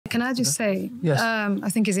Can I just say, Yes. I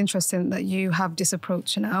think it's interesting that you have this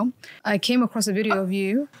approach now. I came across a video of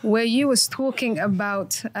you where you was talking about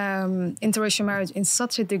interracial marriage in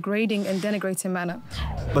such a degrading and denigrating manner.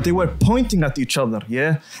 But they were pointing at each other,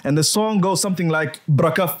 yeah? And the song goes something like,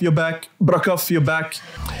 "Brak off your back, brak off your back."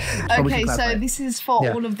 Okay, so this is for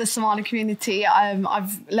all of the Somali community.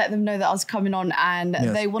 I've let them know that I was coming on, and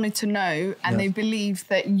they wanted to know, and they believe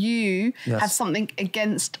that you have something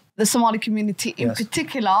against the Somali community, in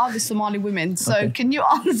particular, the Somali women. So can you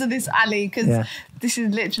answer this, Ali? Because this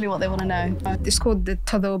is literally what they want to know. It's called the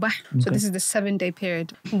Dawah. So this is the 7-day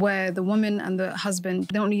period where the woman and the husband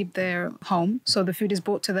don't leave their home. So the food is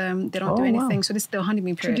brought to them. They don't do anything. So this is the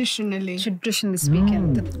honeymoon period. Traditionally speaking.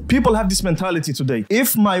 People have this mentality today.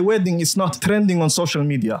 If my wedding is not trending on social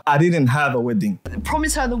media, I didn't have a wedding.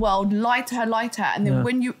 Promise her the world, lie to her, and then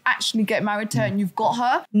when you actually get married to her and you've got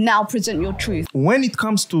her, now present your truth. When it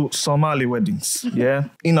comes to Somali weddings,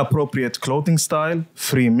 inappropriate clothing style,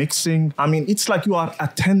 free mixing. I mean, it's like you are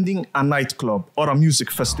attending a nightclub or a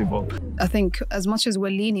music festival. I think as much as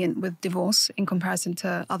we're lenient with divorce in comparison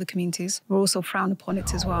to other communities, we're also frowned upon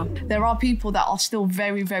it as well. There are people that are still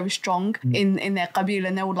very, very strong in their qabil,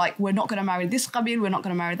 and they were like, we're not going to marry this qabil, we're not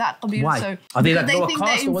going to marry that qabil. Why? So Are they like they lower think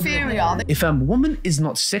caste they're or what do they inferior. If a woman is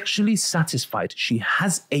not sexually satisfied, she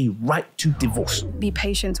has a right to divorce. Be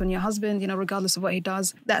patient on your husband, regardless of what he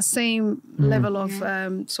does. That same level of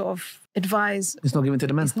sort of advice. It's not given to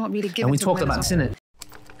the men. It's not really given and we to talked the men about as this, well.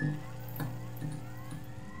 innit?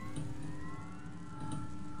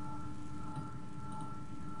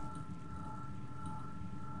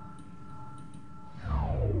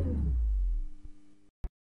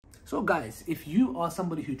 So guys, if you are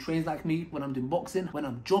somebody who trains like me, when I'm doing boxing, when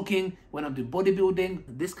I'm jogging, when I'm doing bodybuilding,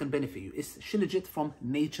 this can benefit you. It's Shilajit from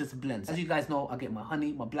Nature's Blends. As you guys know, I get my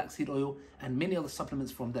honey, my black seed oil, and many other supplements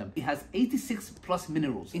from them. It has 86 plus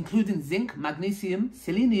minerals, including zinc, magnesium,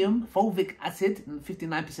 selenium, fulvic acid,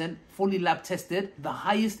 59%, fully lab tested, the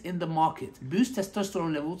highest in the market. Boost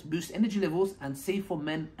testosterone levels, boost energy levels, and safe for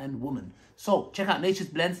men and women. So check out Nature's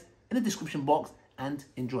Blends in the description box and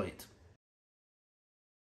enjoy it.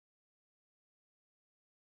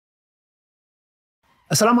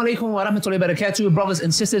 Assalamu alaikum wa rahmatullahi wa barakatuh, brothers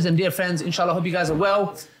and sisters and dear friends. Inshallah, hope you guys are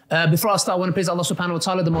well. Before I start, I want to praise Allah subhanahu wa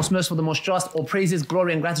ta'ala, the most merciful, the most just. All praises,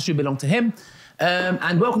 glory and gratitude belong to Him.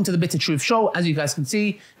 And welcome to the Bitter Truth Show. As you guys can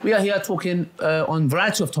see, we are here talking on a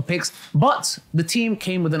variety of topics, but the team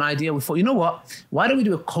came with an idea. We thought, you know what? Why don't we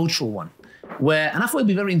do a cultural one? And I thought it'd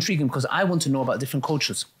be very intriguing because I want to know about different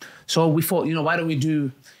cultures. So we thought, why don't we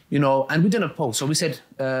do, and we did a poll. So we said,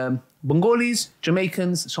 Bengalis,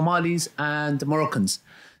 Jamaicans, Somalis, and Moroccans.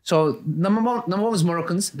 So number one was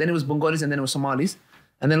Moroccans, then it was Bengalis, and then it was Somalis.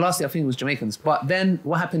 And then lastly, I think it was Jamaicans. But then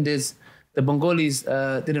what happened is the Bengalis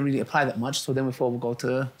didn't really apply that much. So then we thought we'll go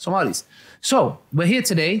to Somalis. So we're here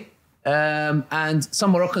today, and some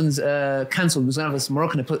Moroccans cancelled. We was going to have a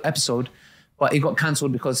Moroccan episode, but it got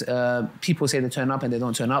cancelled because people say they turn up and they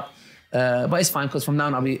don't turn up. But it's fine because from now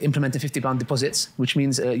on I'll be implementing £50 deposits, which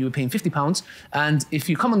means you'll be paying £50. And if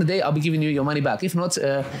you come on the day, I'll be giving you your money back. If not,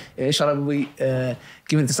 inshallah, we'll be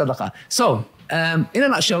giving it to sadaqah. So, in a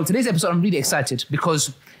nutshell, today's episode, I'm really excited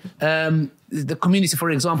because the community,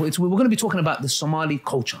 for example, we're going to be talking about the Somali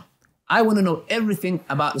culture. I want to know everything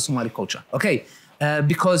about the Somali culture, okay?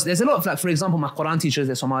 Because there's a lot of, for example, my Quran teachers,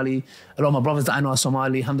 they're Somali. A lot of my brothers that I know are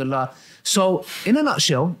Somali, alhamdulillah. So, in a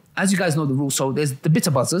nutshell, as you guys know the rules, so there's the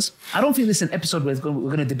bitter buzzers. I don't think this is an episode where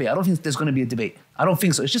we're going to debate. I don't think there's going to be a debate. I don't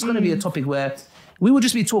think so. It's just going to be a topic where we will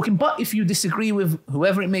just be talking. But if you disagree with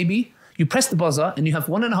whoever it may be, you press the buzzer and you have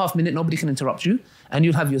 1.5 minutes, nobody can interrupt you, and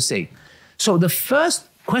you'll have your say. So the first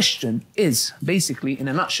question is basically, in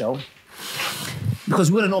a nutshell,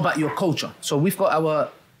 because we want to know about your culture. So we've got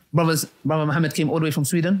our brothers. Brother Mohammed came all the way from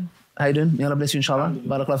Sweden. How you doing? May Allah bless you, inshallah.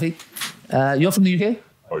 Barakallah feek. You're from the UK?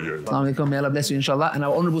 Oh, yeah. Assalamu alaikum. May Allah bless you, inshallah. And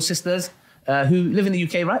our honourable sisters who live in the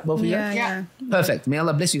UK, right? Both of you? Yeah. Perfect. May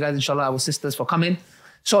Allah bless you guys, inshallah, our sisters, for coming.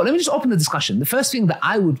 So let me just open the discussion. The first thing that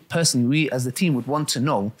I would personally, we as the team would want to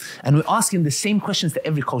know, and we're asking the same questions to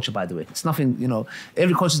every culture, by the way. It's nothing,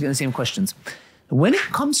 every culture is getting the same questions. When it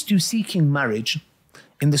comes to seeking marriage,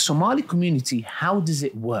 in the Somali community, how does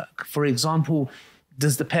it work? For example,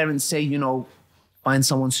 does the parents say, find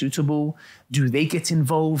someone suitable? Do they get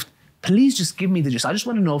involved? Please just give me the gist. I just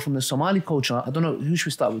want to know from the Somali culture. I don't know, who should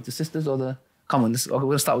we start with? The sisters or the... Come on,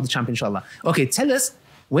 we'll start with the champion, inshallah. Okay, tell us,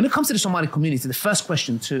 when it comes to the Somali community, the first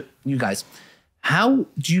question to you guys, how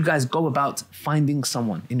do you guys go about finding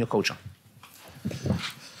someone in your culture?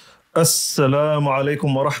 Assalamu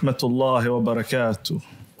alaikum wa rahmatullahi wa barakatuh.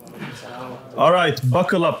 All right,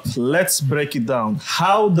 buckle up. Let's break it down.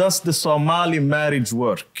 How does the Somali marriage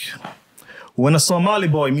work? When a Somali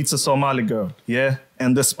boy meets a Somali girl, yeah,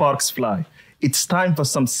 and the sparks fly, it's time for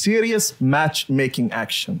some serious matchmaking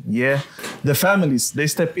action, yeah? The families, they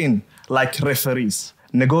step in like referees,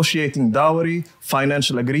 negotiating dowry,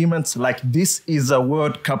 financial agreements like this is a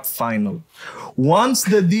World Cup final. Once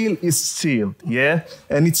the deal is sealed, yeah,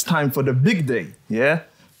 and it's time for the big day, yeah?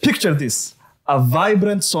 Picture this, a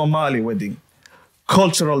vibrant Somali wedding.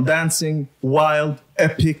 Cultural dancing, wild,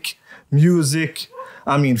 epic, music,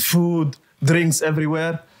 food, drinks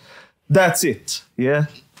everywhere. That's it, yeah?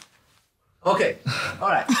 Okay, all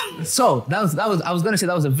right. So that was. I was gonna say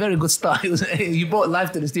that was a very good start. You brought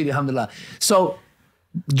life to the studio, alhamdulillah. So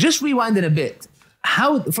just rewinding a bit.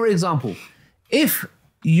 How, for example, if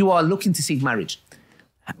you are looking to seek marriage,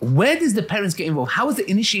 where does the parents get involved? How is the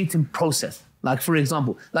initiating process? Like, for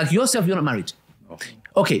example, like yourself, you're not married.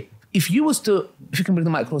 Okay, if you can bring the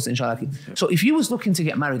mic closer, inshallah. Aki. So if you was looking to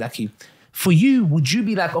get married, Aki, for you, would you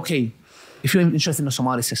be like, okay, if you're interested in a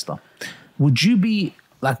Somali sister, would you get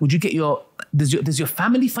does your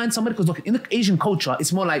family find somebody? Because look, in the Asian culture,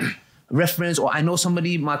 it's more like reference, or I know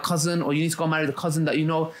somebody, my cousin, or you need to go marry the cousin that you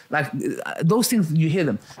know. Like those things, you hear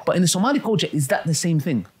them. But in the Somali culture, is that the same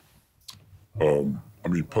thing?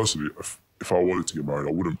 Personally, if I wanted to get married,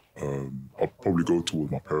 I wouldn't. I'd probably go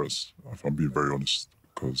towards my parents, if I'm being very honest.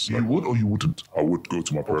 Because you would or you wouldn't? I would go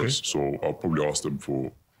to my parents, so I'll probably ask them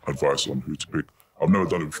for advice on who to pick. I've never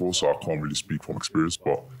done it before, so I can't really speak from experience,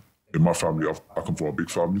 but in my family, I come from a big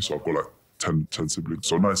family, so I've got like 10 siblings.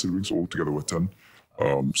 So 9 siblings, so all together we're 10.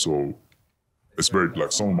 So it's very,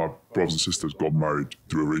 like some of my brothers and sisters got married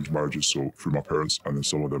through arranged marriages, so through my parents, and then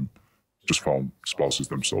some of them just found spouses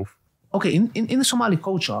themselves. Okay, in the Somali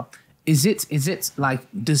culture, is it like,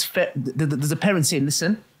 does the parent say,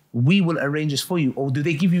 listen, we will arrange this for you? Or do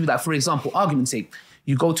they give you, like, for example, argument's sake,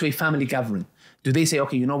 you go to a family gathering. Do they say,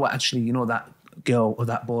 okay, you know what, actually, you know that girl or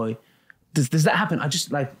that boy, does that happen? I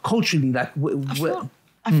just, like, culturally, like...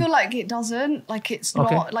 I feel like it doesn't. Like it's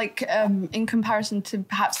not like in comparison to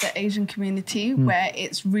perhaps the Asian community where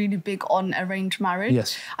it's really big on arranged marriage.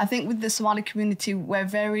 Yes. I think with the Somali community,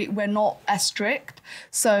 we're not as strict.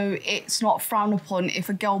 So it's not frowned upon if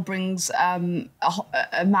a girl brings a man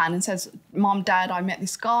and says, Mom, Dad, I met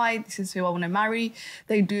this guy. This is who I want to marry.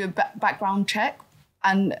 They do a background check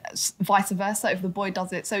and vice versa if the boy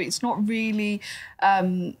does it. So it's not really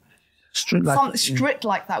strict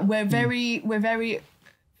like that. We're very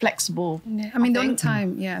flexible. Yeah. The only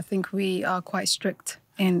time, I think we are quite strict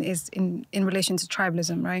in relation to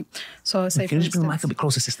tribalism, right? So say can you just bring the mic a bit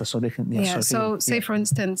closer, sister, so they can... For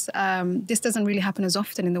instance, this doesn't really happen as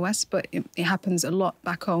often in the West, but it happens a lot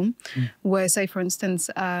back home, where, say, for instance,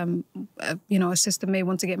 a sister may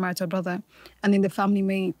want to get married to a brother, and then the family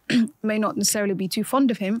may not necessarily be too fond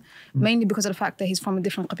of him, mainly because of the fact that he's from a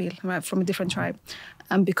different qabil, right, from a different tribe.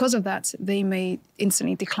 And because of that, they may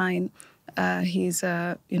instantly decline him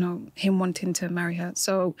wanting to marry her.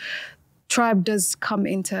 So tribe does come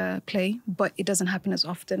into play, but it doesn't happen as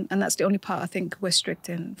often. And that's the only part I think we're strict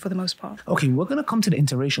in for the most part. Okay, we're going to come to the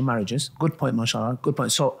interracial marriages. Good point, mashallah. Good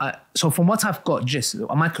point. So from what I've got,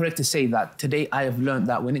 am I correct to say that today I have learned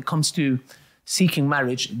that when it comes to seeking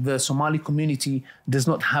marriage, the Somali community does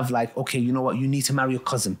not have like, okay, you know what, you need to marry your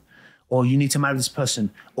cousin, or you need to marry this person,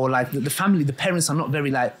 or like the family, the parents are not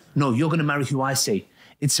very like, no, you're going to marry who I say.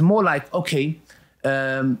 It's more like, okay,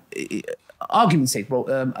 argument's sake, bro,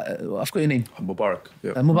 I forgot your name. Mubarak.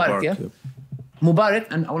 Yeah. Mubarak, yeah? Mubarak,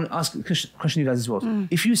 and I want to ask a question you guys as well.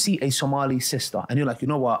 If you see a Somali sister and you're like, you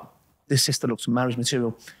know what, this sister looks marriage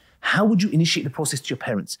material, how would you initiate the process to your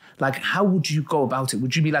parents? Like, how would you go about it?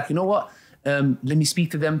 Would you be like, you know what, let me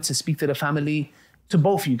speak to them, to speak to the family, to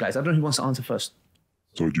both of you guys? I don't know who wants to answer first.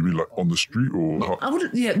 So do you mean like on the street or? No, I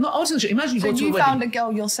wouldn't. Yeah, no, I wasn't sure. Imagine you go to a wedding. So you found a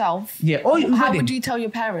girl yourself. Yeah, or how would you tell your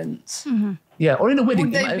parents? Yeah, or in a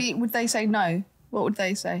wedding. Would they say no? What would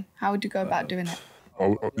they say? How would you go about doing it? I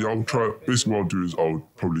would try. Basically, what I'll do is I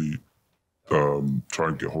would probably try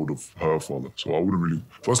and get hold of her father. So I wouldn't really.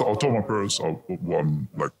 First, I'll tell my parents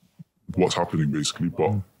what's happening basically,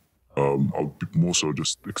 but I'll more so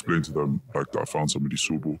just explain to them like that I found somebody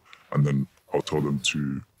suitable, and then I'll tell them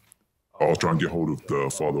I'll try and get hold of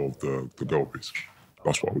the father of the girl, basically.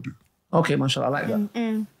 That's what I would do. Okay, mashallah, I like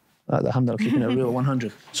that. Alhamdulillah, keeping it real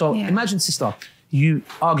 100. So imagine, sister, you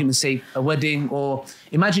argument say a wedding, or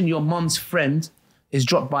imagine your mom's friend is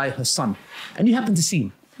dropped by her son, and you happen to see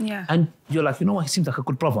him. Yeah. And you're like, you know what, he seems like a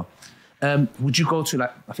good brother. Would you go to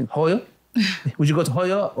like, I think Hoya? Would you go to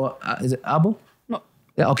Hoya, or is it Abu? No.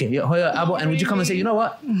 Yeah, okay, Hoya, Abu, and would you come and say, you know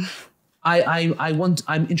what,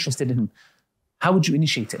 I'm interested in him. How would you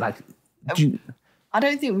initiate it? Like, I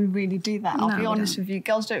don't think we really do that. I'll be honest with you.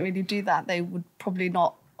 Girls don't really do that. They would probably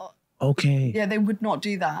not. Okay. Yeah, they would not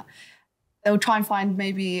do that. They'll try and find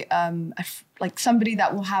maybe like somebody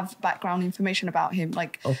that will have background information about him.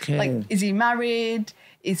 Like, is he married?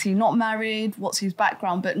 Is he not married? What's his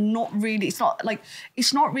background? But not really.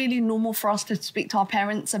 It's not really normal for us to speak to our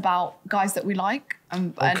parents about guys that we like.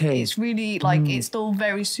 And it's really like it's still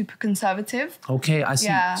very super conservative. Okay, I see.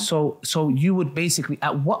 Yeah. So you would basically,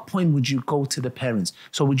 at what point would you go to the parents?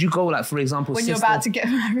 So would you go, like, for example, when you're about to get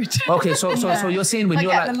married? Okay, so you're saying when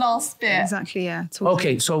you're like the last bit. Exactly, yeah.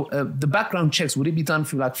 Okay, so the background checks, would it be done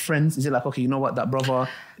through like friends? Is it like, okay, you know what, that brother,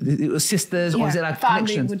 it was sisters, or is it like family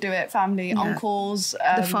connections? Would do it, family, uncles,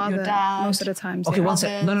 the father, your dad. most of the times. Okay, one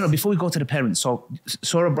sec. No, before we go to the parents, so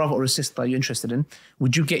a brother or a sister you're interested in,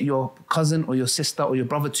 would you get your cousin or your sister or your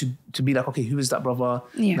brother to be like, okay, who is that brother?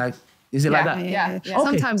 Yeah. Like, is it like that? Yeah. Okay.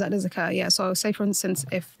 Sometimes that does occur, yeah. So say, for instance,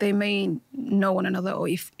 if they may know one another, or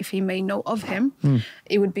if he may know of him,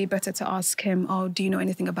 it would be better to ask him, oh, do you know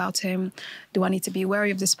anything about him? Do I need to be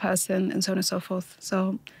wary of this person? And so on and so forth.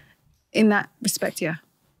 So in that respect, yeah.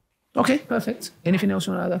 Okay, perfect. Anything else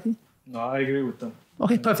you want to add, Aki? No, I agree with them.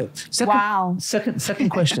 Okay, perfect. Wow. Second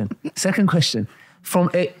question. Second question. From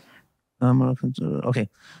a... okay.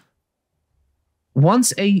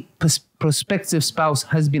 Once a prospective spouse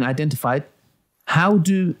has been identified, how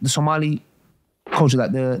do the Somali culture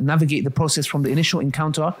navigate the process from the initial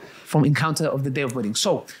encounter of the day of wedding?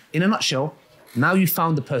 So, in a nutshell, now you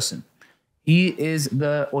found the person. He is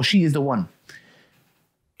she is the one.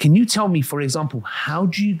 Can you tell me, for example, how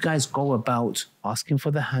do you guys go about asking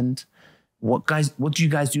for the hand? What do you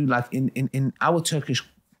guys do? Like in our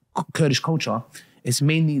Kurdish culture, it's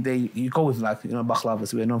mainly you go with, like,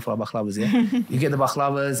 baklavas. We're known for our baklavas, yeah? You get the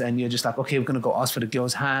baklavas and you're just like, okay, we're going to go ask for the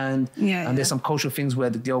girl's hand. Yeah, and there's some cultural things where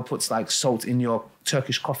the girl puts like salt in your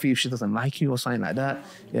Turkish coffee if she doesn't like you or something like that.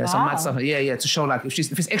 Yeah, some mad stuff. Yeah, to show like if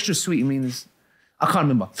it's extra sweet, it means, I can't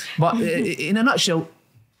remember. But in a nutshell,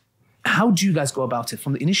 how do you guys go about it?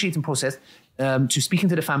 From the initiating process to speaking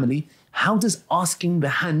to the family, how does asking the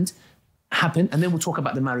hand happen? And then we'll talk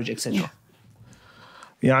about the marriage, etc.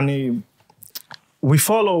 Yani, we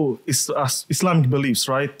follow Islamic beliefs,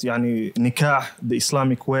 right? Yani, nikah, the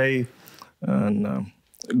Islamic way, and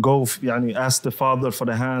go, yani, ask the father for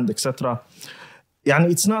the hand, etc.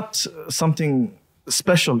 Yani, it's not something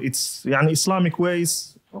special. It's yani, Islamic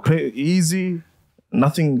ways, easy,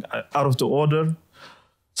 nothing out of the order.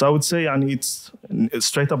 So I would say, yani, it's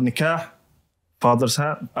straight up nikah, father's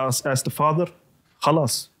hand, ask the father,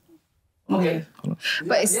 khalas. Okay.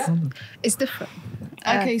 But it's different.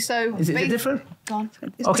 Okay, so... Is it different? Go on.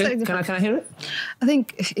 Okay, can I hear it? I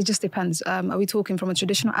think it just depends. Are we talking from a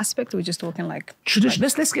traditional aspect, or are we just talking like... Tradition.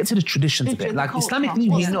 Let's get to the traditions a bit. Like Islamically,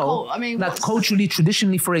 we know, like culturally,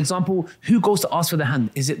 traditionally, for example, who goes to ask for the hand?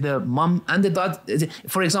 Is it the mum and the dad?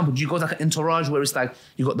 For example, do you go like an entourage where it's like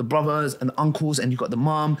you got the brothers and the uncles and you got the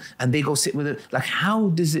mum and they go sit with it? Like, how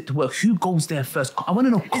does it work? Who goes there first? I want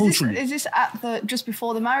to know culturally. Is this at just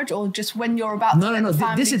before the marriage, or just when you're about to No.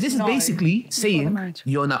 This is basically saying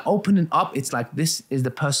you're now opening up. It's like, this is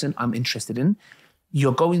the person I'm interested in.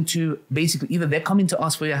 You're going to basically, either they're coming to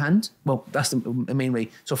ask for your hand. Well, that's the main way.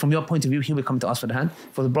 So from your point of view, he'll be coming to ask for the hand.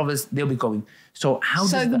 For the brothers, they'll be going. So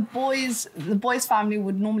the boys' family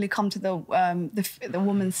would normally come to the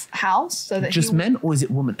woman's house. So that just men, or is it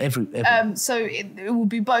women? Every? So it will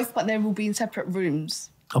be both, but they will be in separate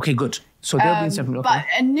rooms. Okay, good. So they'll be in separate. Okay. But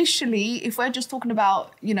initially, if we're just talking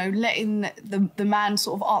about, letting the man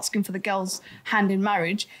sort of asking for the girl's hand in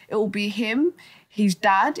marriage, it will be him, his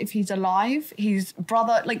dad, if he's alive, his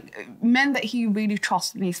brother, like men that he really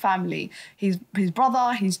trusts in his family. His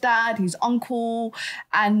brother, his dad, his uncle,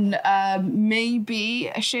 and maybe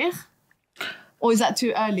a sheikh. Or is that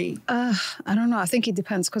too early? I don't know. I think it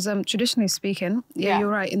depends, because traditionally speaking, you're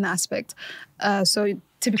right in that aspect. So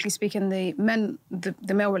typically speaking, the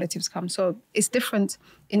male relatives come. So it's different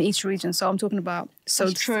in each region. So I'm talking about...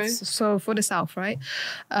 That's true. So for the South, right?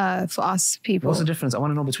 For us people... What's the difference? I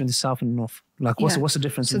want to know between the South and the North. Like, what's the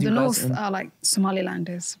difference? So the North are like Somaliland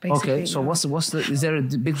is, basically. Okay, so is there a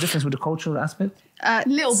big difference with the cultural aspect?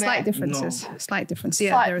 Little slight differences. No. Slight differences.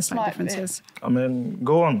 Yeah, there are slight differences. I mean,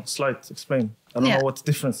 go on, explain. I don't know what's the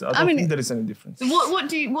difference. I don't think there is any difference.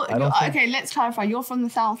 Okay, let's clarify. You're from the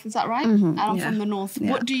South, is that right? Mm-hmm. And I'm from the North.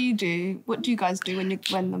 Yeah. What do you do? What do you guys do when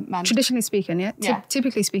the man... Traditionally speaking,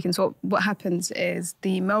 typically speaking, so what happens is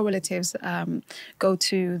the male relatives go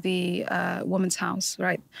to the woman's house,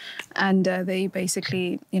 right? And they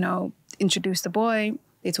basically, introduce the boy,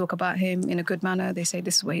 They talk about him in a good manner. They say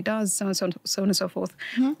this is what he does, so on and so forth.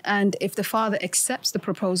 And if the father accepts the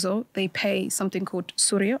proposal, they pay something called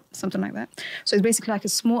surya, something like that. So it's basically like a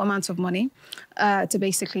small amount of money to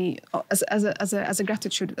basically as a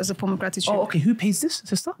gratitude, as a form of gratitude. Oh, okay. Who pays this,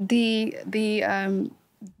 sister? The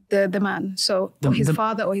man. So his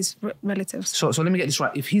father or his relatives. So let me get this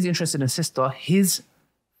right. If he's interested in a sister, his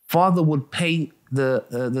father would pay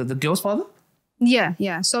the girl's father?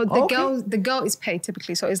 Yeah. So the girl is paid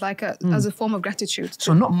typically. So it's like as a form of gratitude.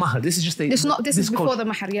 So not mahar. This is just this is before the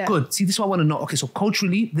mahar. Yeah. Good. See, this is what I want to know. Okay, so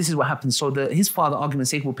culturally, this is what happens. So his father,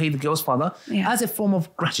 argument's sake, will pay the girl's father as a form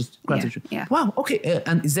of gratitude. Yeah. Wow. Okay.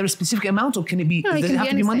 And is there a specific amount, or can it be? No, does it have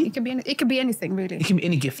to be money? It could be anything really. It can be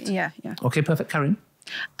any gift. Yeah. Okay. Perfect. Karen.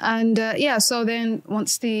 And so then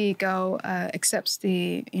once the girl accepts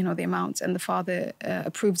the amount and the father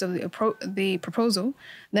approves of the proposal,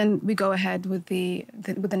 then we go ahead with the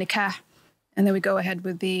nikah, and then we go ahead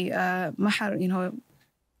with the mahar,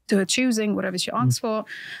 to her choosing whatever she asks for,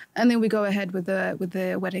 and then we go ahead with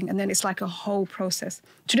the wedding, and then it's like a whole process.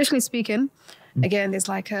 Traditionally speaking, again, there's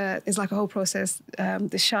like a whole process.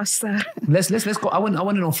 The shas. Let's go. I want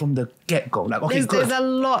to know from the get go. Like, okay, there's a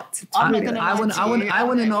lot. I want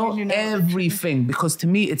to know everything, because to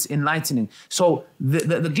me it's enlightening. So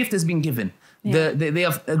the gift has been given. They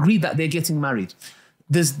have agreed that they're getting married.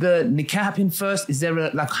 Does the nikah happen first? Is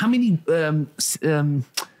there how many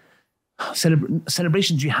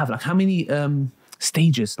celebrations do you have? Like how many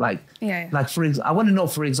stages? Like I want to know,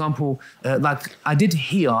 for example, like I did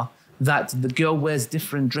hear that the girl wears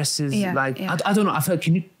different dresses. I don't know. I've heard.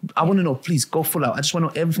 I want to know. Please go full out. I just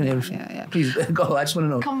want to know everything. Yeah. Please go. I just want to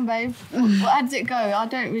know. Come, babe. How did it go? I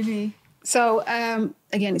don't really. So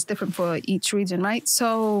again, it's different for each region, right?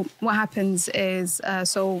 So what happens is,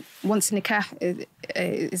 so once nikah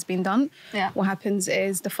is being done, what happens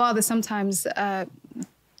is the father sometimes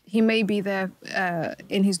he may be there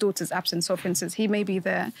in his daughter's absence. So, for instance, he may be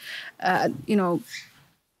there,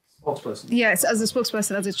 Spokesperson. Yes, as a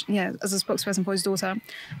spokesperson, as a spokesperson for his daughter.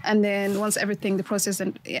 And then once everything, the process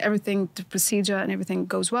and everything, the procedure and everything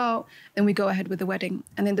goes well, then we go ahead with the wedding.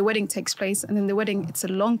 And then the wedding takes place. And then the wedding, it's a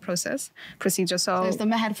long procedure. So it's the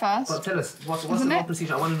mahar first. But tell us, what's the long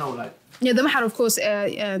procedure? I want to know, like. Yeah, the mahar, of course, so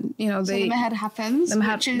the mahar happens. The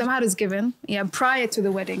mahar is given, prior to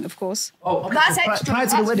the wedding, of course. Oh, okay. That's extra. Prior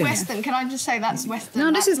to the wedding. Western. Can I just say that's Western?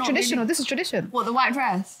 No, this is traditional. Really... This is tradition. What, the white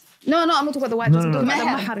dress? No, I'm not talking about the white dress. I'm talking about the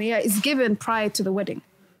mahar. Yeah, it's given prior to the wedding.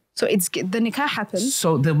 So the nikah happens.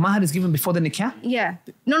 So the mahar is given before the nikah? Yeah.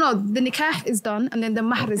 No, the nikah is done and then the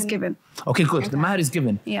mahar is given. Okay, good. The mahar is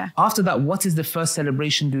given. Yeah. After that, what is the first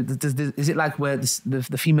celebration do? Is it like where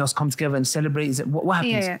the females come together and celebrate? Is it what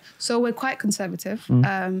happens? Yeah. So we're quite conservative.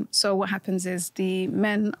 So what happens is the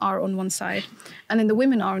men are on one side and then the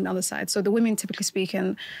women are on the other side. So the women, typically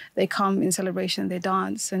speaking, they come in celebration, they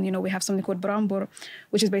dance, and we have something called brambur,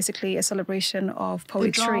 which is basically a celebration of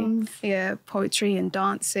poetry. Yeah, poetry and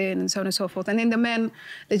dancing and so on and so forth. And then the men,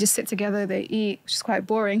 they just sit together, they eat, which is quite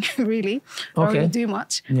boring, really. Don't really do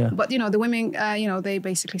much. Yeah. But the women, they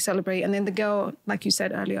basically celebrate. And then the girl, like you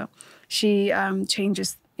said earlier, she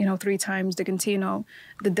changes, 3 times the gantino,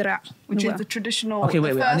 the dira', which is the traditional. Okay,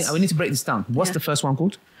 wait. We need to break this down. What's the first one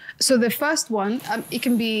called? So the first one, it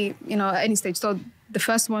can be, at any stage. So the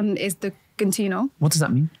first one is the gantino. What does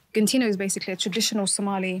that mean? Gantino is basically a traditional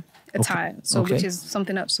Somali attire, which is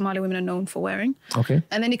something that Somali women are known for wearing. Okay.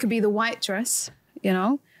 And then it could be the white dress,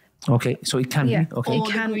 Okay, so it can be. Okay. Or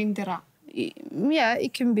the green dira'. Yeah,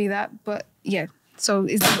 it can be that, but yeah. So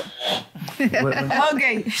it's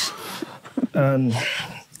okay.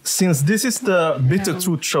 Since this is the Bitter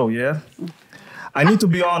Truth show, I need to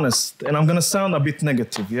be honest, and I'm gonna sound a bit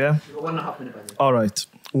negative, All right.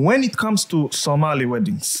 When it comes to Somali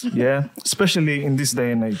weddings, especially in this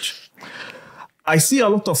day and age, I see a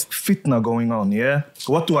lot of fitna going on,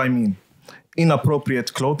 What do I mean?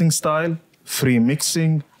 Inappropriate clothing style, free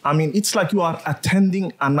mixing. I mean, it's like you are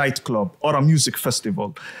attending a nightclub or a music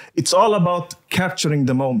festival. It's all about capturing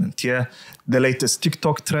the moment, The latest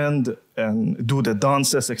TikTok trend and do the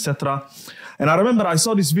dances, etc. And I remember I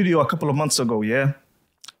saw this video a couple of months ago,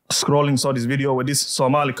 Scrolling, saw this video where this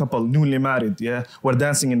Somali couple, newly married, were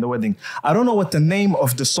dancing in the wedding. I don't know what the name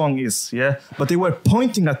of the song is, but they were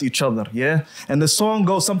pointing at each other, And the song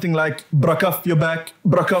goes something like, "Brakaf your back,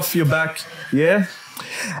 brakaf your back,"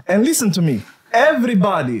 And listen to me.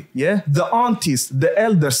 Everybody, the aunties, the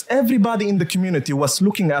elders, everybody in the community was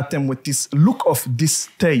looking at them with this look of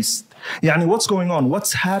distaste. Yani, what's going on?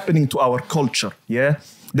 What's happening to our culture?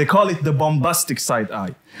 They call it the bombastic side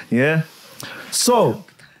eye. So,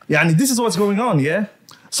 yani, this is what's going on.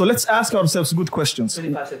 So let's ask ourselves good questions.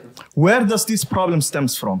 25 seconds. Where does this problem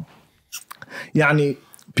stems from? Yani,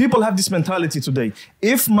 people have this mentality today.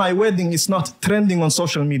 If my wedding is not trending on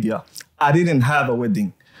social media, I didn't have a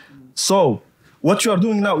wedding. So what you are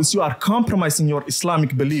doing now is you are compromising your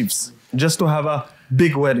Islamic beliefs just to have a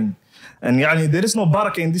big wedding. And yani, there is no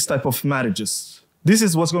barakah in this type of marriages. This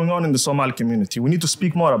is what's going on in the Somali community. We need to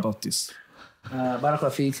speak more about this.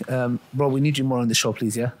 Barakallah Feek, bro, we need you more on the show,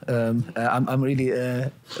 please, yeah? I'm really,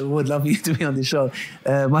 would love you to be on the show.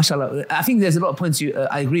 Mashallah. I think there's a lot of points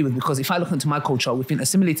I agree with, because if I look into my culture, we've been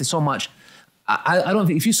assimilated so much. I don't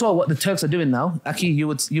think, if you saw what the Turks are doing now, Aki, you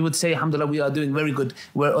would say, alhamdulillah, we are doing very good.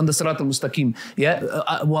 We're on the Sirat al-Mustaqim.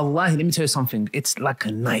 Yeah? Wallahi, let me tell you something. It's like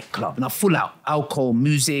a nightclub, now full out, alcohol,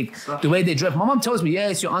 music, the way they dress. My mom tells me, yeah,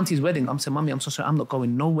 it's your auntie's wedding. I'm saying, mommy, I'm so sorry, I'm not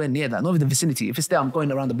going nowhere near that, not even the vicinity. If it's there, I'm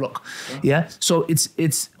going around the block. Yeah? So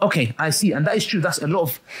it's okay, I see. And that is true. That's a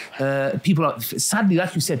lot of people, sadly,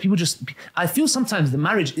 like you said, people just, I feel sometimes the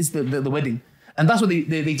marriage is the wedding. And that's why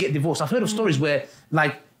they get divorced. I've heard of stories where,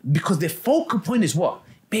 like, because their focal point is what?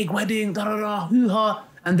 Big wedding, da-da-da, hoo-ha.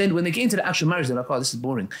 And then when they get into the actual marriage, they're like, oh, this is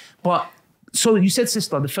boring. But, so you said,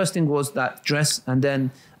 sister, the first thing was that dress, and then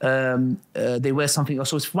they wear something else.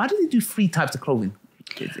 So why do they do 3 types of clothing?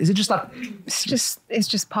 Is it just like... It's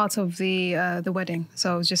just part of the wedding.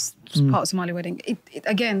 So it's just part of Somali wedding.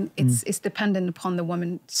 It's dependent upon the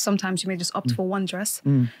woman. Sometimes you may just opt for one dress.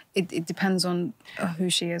 It depends on who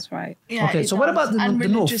she is, right? Yeah, okay, so what about the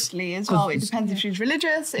religiously North? as well? It depends if she's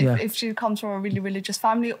religious, if she comes from a really religious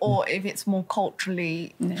family, or if it's more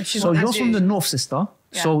culturally... So you're from the North, sister.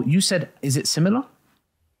 Yeah. So you said, is it similar?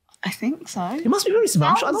 I think so. It must be very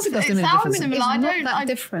similar. I don't think that's any different. Similar. It's not that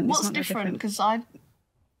different. What's different? Because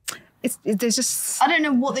there's just... I don't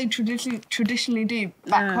know what they traditionally do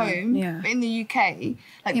back home. Yeah. In the UK,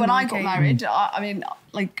 like when I got married, I mean,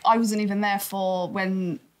 like I wasn't even there for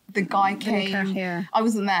when the guy came. I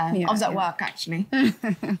wasn't there. I was at work actually.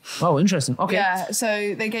 Oh, interesting. Okay. Yeah.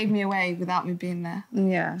 So they gave me away without me being there.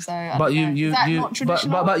 Yeah. So not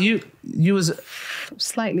traditional? But you was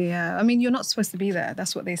slightly. Yeah. I mean, you're not supposed to be there.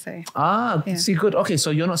 That's what they say. See, good. Okay,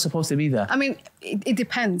 so you're not supposed to be there. I mean, it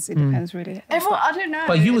depends. It depends really. Everyone, I don't know.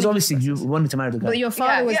 But you was obviously you wanted to marry the guy. But your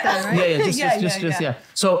father was there, right? Yeah.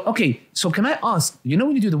 So okay. So can I ask? You know,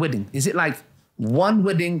 when you do the wedding, is it like one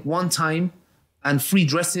wedding, one time? And 3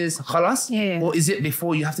 dresses, khalas? Yeah. Or is it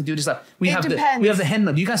before you have to do this? Like we have depends. the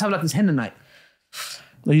henna. Do you guys have like this henna night?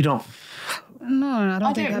 No, you don't. No, I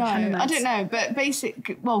don't think I have henna nights. I don't know, but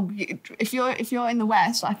if you're in the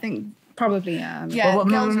West, I think probably yeah.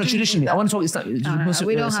 No. Traditionally, I want to talk.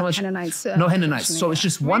 We don't have henna nights. No henna nights. So it's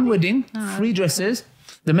just one wedding, 3 dresses.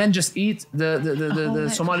 The men just eat.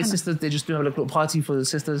 The Somali sisters, they just do have a little party for the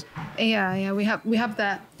sisters. Yeah. We have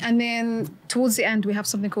that, and then towards the end we have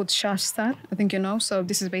something called shashtar. I think you know. So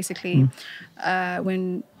this is basically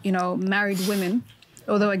when married women.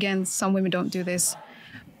 Although again, some women don't do this,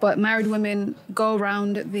 but married women go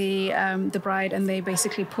around the bride and they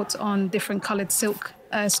basically put on different coloured silk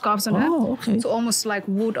scarves on her. Oh, okay. So almost like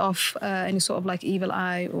ward off any sort of like evil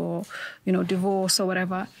eye or divorce or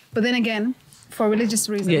whatever. But then again, for religious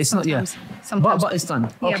reasons. Yeah, it's not. Yeah, sometimes, but it's done.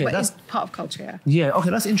 Okay, yeah, but it's part of culture. Yeah. Yeah. Okay,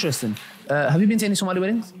 that's interesting. Have you been to any Somali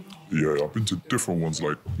weddings? Yeah, I've been to different ones,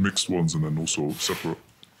 like mixed ones, and then also separate.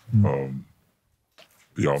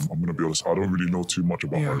 Yeah, I'm gonna be honest. I don't really know too much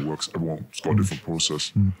about how it works. Everyone's got a different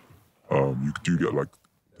process. You do get like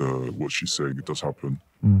what she's saying. It does happen,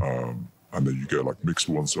 and then you get like mixed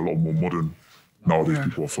ones. A lot more modern. Nowadays,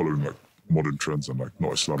 people are following like modern trends and like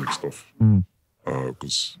not Islamic stuff.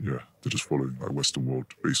 Because they're just following like Western world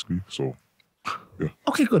basically. So yeah.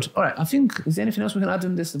 Okay, good. All right. I think, is there anything else we can add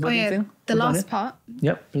in this wedding thing? The last part.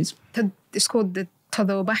 Yep, please. It's called the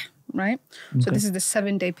Dawah, right? Okay. So this is the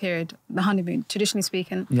 7-day period, the honeymoon, traditionally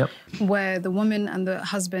speaking, where the woman and the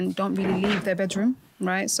husband don't really leave their bedroom,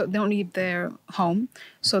 right? So they don't leave their home.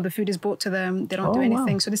 So the food is brought to them. They don't do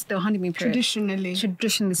anything. Wow. So this is the honeymoon period.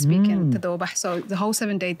 Traditionally speaking, the Dawah. So the whole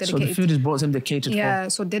 7 day dedicated. So the food is brought to them, dedicated for. Yeah,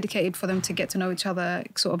 so dedicated for them to get to know each other,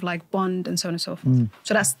 sort of like bond and so on and so forth.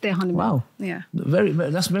 So that's their honeymoon. Wow. Yeah.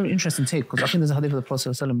 That's a very interesting take, because I think there's a hadith of the Prophet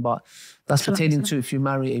ﷺ, but that's pertaining to if you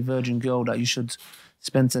marry a virgin girl that you should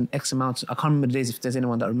spend an X amount. I can't remember the days if there's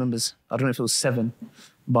anyone that remembers. I don't know if it was 7.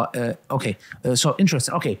 But okay, so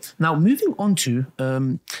interesting. Okay, now moving on to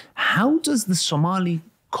how does the Somali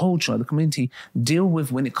culture, the community, deal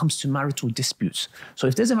with when it comes to marital disputes? So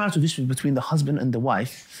if there's a marital dispute between the husband and the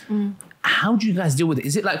wife, how do you guys deal with it?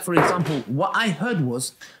 Is it like, for example, what I heard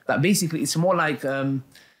was that basically it's more like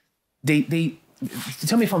they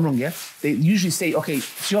tell me if I'm wrong, yeah? They usually say, okay,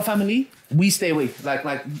 it's your family, we stay away.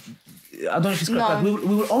 Like I don't know if it's correct. Like,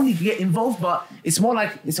 we will only get involved, but it's more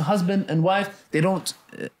like it's a husband and wife. They don't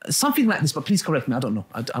something like this. But please correct me. I don't know.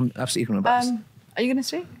 I'm absolutely ignorant about this. Are you going to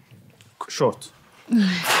speak? Short.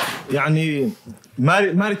 يعني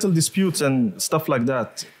marital disputes and stuff like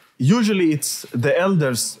that. Usually it's the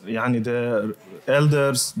elders, يعني the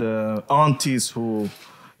elders, the aunties who,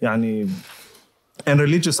 يعني, and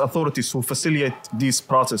religious authorities who facilitate this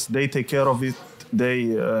process. They take care of it.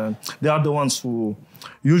 They are the ones who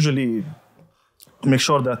usually make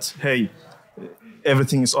sure that, hey,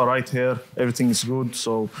 everything is all right here, everything is good.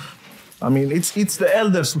 So, I mean, it's the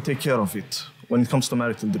elders who take care of it when it comes to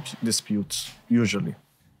marital disputes, usually.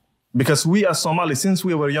 Because we as Somali, since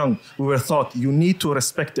we were young, we were taught you need to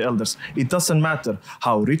respect the elders. It doesn't matter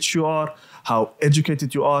how rich you are, how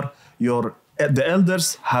educated you are, the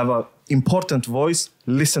elders have an important voice.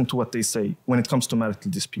 Listen to what they say when it comes to marital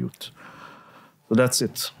dispute. So that's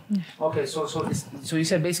it. Okay, so you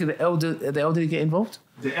said basically the elderly get involved?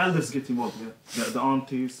 The elders get involved, yeah. The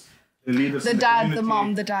aunties, the leaders. The dad, the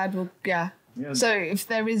mum, the dad will, yeah. So if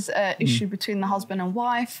there is an issue between the husband and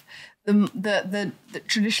wife, the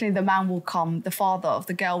traditionally the man will come, the father of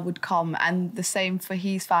the girl would come, and the same for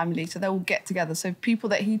his family. So they will get together. So people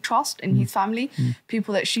that he trusts in his family,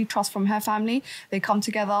 people that she trusts from her family, they come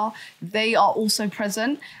together. They are also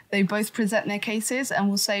present. They both present their cases and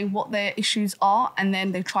will say what their issues are, and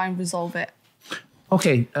then they try and resolve it.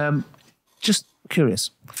 Okay, just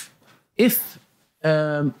curious. If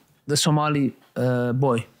the Somali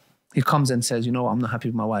boy, he comes and says, you know, I'm not happy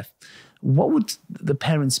with my wife, what would the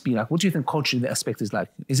parents be like? What do you think culturally the aspect is like?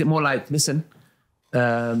 Is it more like, listen,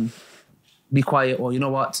 be quiet, or you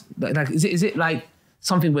know what? Like, is it like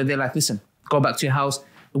something where they're like, listen, go back to your house?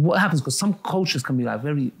 What happens? Because some cultures can be like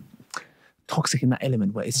very toxic in that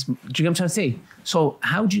element where it's, do you get what I'm trying to say? So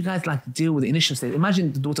how do you guys like deal with the initial stage?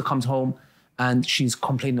 Imagine the daughter comes home and she's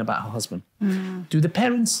complaining about her husband. Do the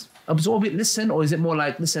parents absorb it, listen, or is it more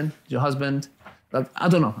like, listen, your husband, like, I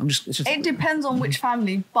don't know. It depends on which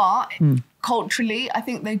family, but culturally, I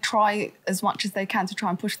think they try as much as they can to try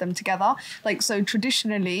and push them together. Like, so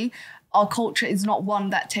traditionally, our culture is not one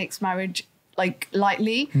that takes marriage like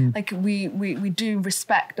lightly. Like we do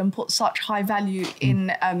respect and put such high value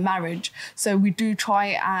in marriage. So we do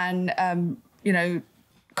try and you know,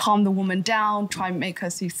 calm the woman down, try and make her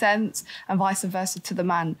see sense, and vice versa to the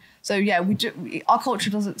man. So yeah, our culture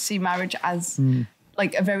doesn't see marriage as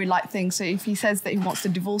like a very light thing. So if he says that he wants to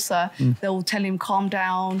divorce her, they'll tell him, calm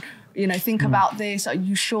down, you know, think about this. Are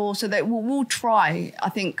you sure? So that we'll try. I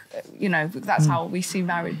think, you know, that's how we see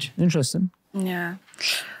marriage. Interesting. Yeah.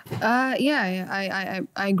 I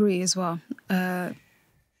agree as well.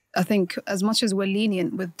 I think as much as we're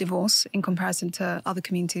lenient with divorce in comparison to other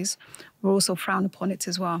communities, we're also frowned upon it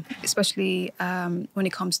as well, especially when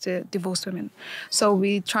it comes to divorced women. So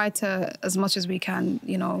we try to, as much as we can,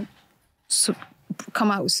 you know,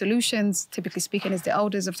 come out with solutions. Typically speaking, it's the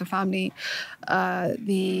elders of the family,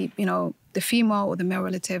 the female or the male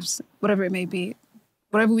relatives, whatever it may be,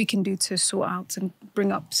 whatever we can do to sort out and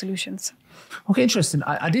bring up solutions. Okay, interesting.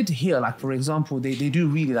 I did hear, like, for example, they do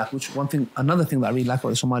really like, another thing that I really like about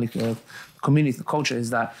the Somali community, the culture, is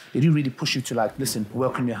that they do really push you to, like, listen,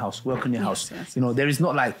 work on your house. Yes. You know, there is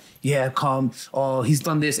not like, yeah, come, oh, he's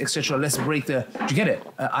done this, etc. Let's break do you get it?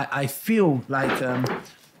 I feel like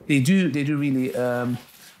they do really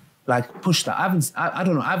like push that. I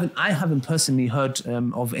don't know. I haven't personally heard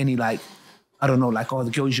of any, like, I don't know, like, oh,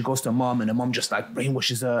 the girl usually goes to her mom and the mom just like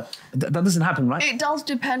brainwashes her. That doesn't happen, right? It does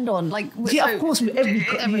depend on, like... Yeah, of course. But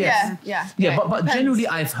generally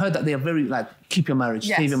I've heard that they are very, like, keep your marriage,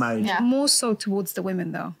 save your marriage. Yeah. More so towards the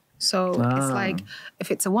women, though. So it's like,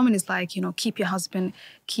 if it's a woman, it's like, you know, keep your husband,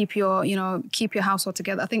 keep your household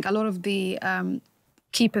together. I think a lot of the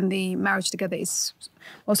keeping the marriage together is,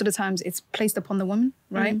 most of the times, it's placed upon the woman,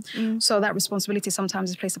 right? So that responsibility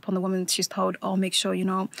sometimes is placed upon the woman. She's told, oh, make sure, you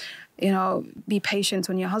know, be patient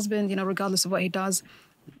on your husband, you know, regardless of what he does.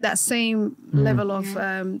 That same level of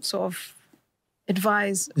sort of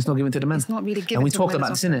advice. It's not given to the men. It's not really given to the men. And we talked about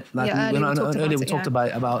this, innit? Like, earlier we talked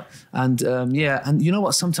about, and and you know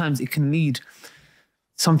what? Sometimes it can lead,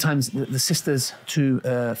 the sisters to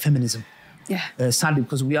feminism. Yeah. Sadly,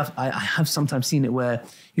 because I have sometimes seen it where,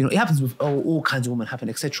 you know, it happens with all kinds of women happen,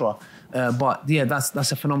 etc. But yeah,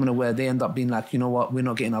 that's a phenomenon where they end up being like, you know what, we're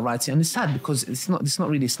not getting our rights here. And it's sad because it's not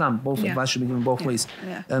really Islam. Both advice should be given both ways.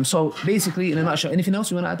 Yeah. So basically, in a nutshell, anything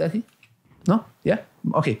else you want to add, Aki? No? Yeah?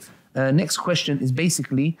 Okay. Next question is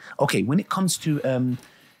basically, okay, when it comes to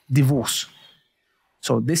divorce.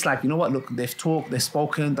 So this, like, you know what, look, they've talked, they've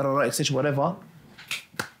spoken, etc., whatever.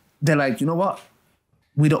 They're like, you know what?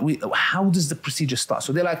 How does the procedure start?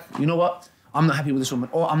 So they're like, you know what? I'm not happy with this woman,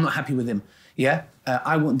 or I'm not happy with him. Yeah,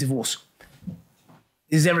 I want divorce.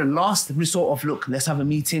 Is there a last resort of, look, let's have a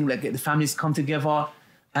meeting, let's get the families to come together,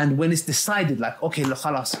 and when it's decided, like, okay, look,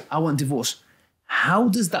 khalas, I want divorce. How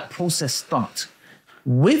does that process start?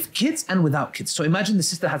 With kids and without kids. So imagine the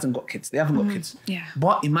sister hasn't got kids. They haven't got kids. Yeah.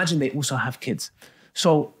 But imagine they also have kids.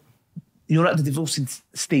 So you're at the divorcing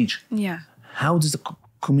stage. Yeah. How does the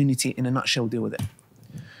community, in a nutshell, deal with it?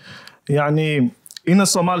 يعني, in a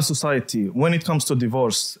Somali society, when it comes to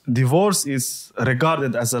divorce, divorce is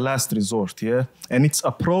regarded as a last resort, yeah? And it's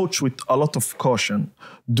approached with a lot of caution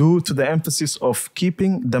due to the emphasis of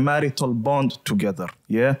keeping the marital bond together,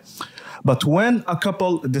 yeah? But when a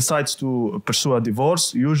couple decides to pursue a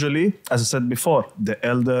divorce, usually, as I said before, the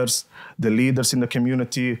elders, the leaders in the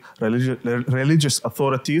community, religious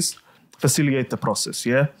authorities facilitate the process,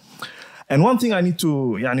 yeah? And one thing I need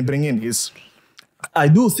to bring in is, I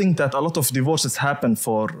do think that a lot of divorces happen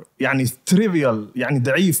for trivial,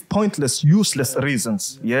 ضعيف, pointless, useless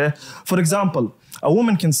reasons, yeah? For example, a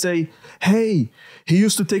woman can say, hey, he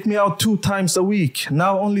used to take me out 2 times a week,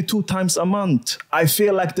 now only 2 times a month. I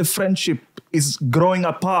feel like the friendship is growing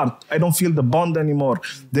apart. I don't feel the bond anymore.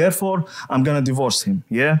 Therefore, I'm gonna divorce him,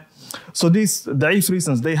 yeah? So these ضعيف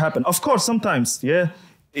reasons, they happen. Of course, sometimes, yeah,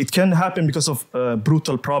 it can happen because of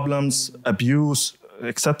brutal problems, abuse,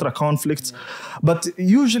 etc., conflicts. But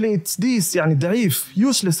usually it's these ضعيف,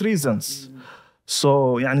 useless reasons.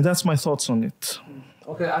 So that's my thoughts on it.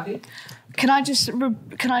 Okay, Adi? Can I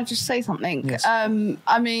just say something? Yes.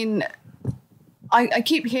 I mean, I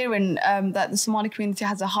keep hearing that the Somali community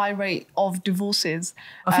has a high rate of divorces.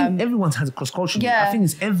 I think everyone's had a cross-culture. Yeah. I think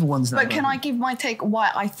it's everyone's. But can I give my take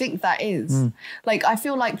why I think that is? Like, I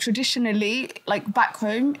feel like traditionally, like back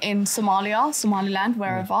home in Somalia, Somaliland,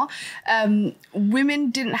 wherever, women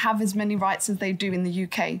didn't have as many rights as they do in the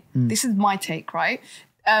UK. This is my take, right?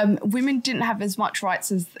 Women didn't have as much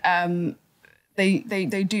rights as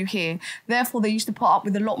they do here. Therefore, they used to put up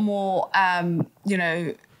with a lot more,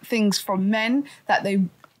 things from men that they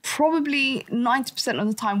probably 90% of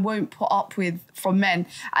the time won't put up with from men.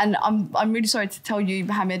 And I'm really sorry to tell you,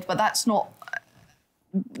 Mohammed, but that's not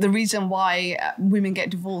the reason why women get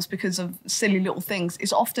divorced because of silly little things.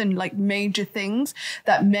 It's often like major things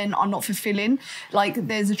that men are not fulfilling. Like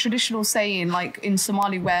there's a traditional saying like in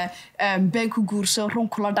Somali where Yes,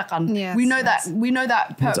 we know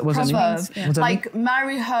that proverb. Yeah. Like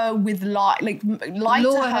marry her with lie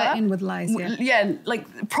Lure to her in with lies. yeah, like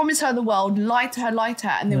promise her the world, lie to her,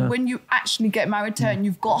 and then when you actually get married to her and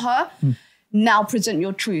you've got her, now present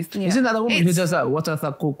your truth. Yeah. Isn't that the woman who does that? What I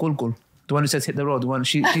thought cool. The one who says hit the road, the one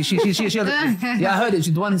she yeah, I heard it.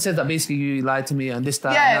 She's the one who says that basically you lied to me and this,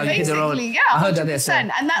 that. Yeah, now you hit the road. Yeah, I heard 100%. that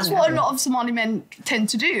there. And that's what a lot of Somali men tend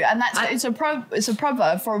to do. And it's a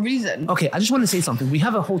proverb for a reason. Okay, I just want to say something. We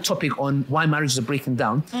have a whole topic on why marriages are breaking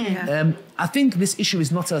down. I think this issue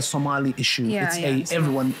is not a Somali issue. It's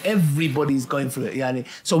everybody's going through it. Yeah.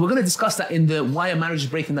 So we're going to discuss that in the why a marriage is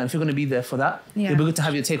breaking down. If you're going to be there for that, it'll be good to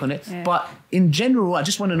have your take on it. Yeah. But in general, I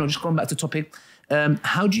just want to know, just going back to the topic,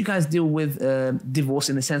 how do you guys deal with divorce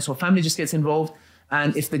in the sense where family just gets involved,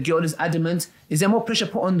 and if the girl is adamant, is there more pressure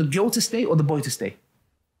put on the girl to stay or the boy to stay?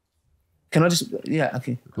 Can I just,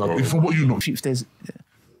 okay. Like, from what you know, if there's,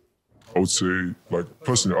 I would say, like,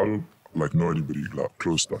 personally, I don't like know anybody like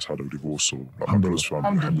close that's had a divorce, so like my close family,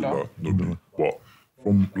 alhamdulillah, nobody. But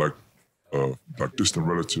from like distant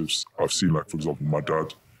relatives, I've seen, like, for example, my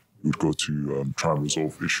dad would go to try and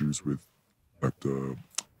resolve issues with like the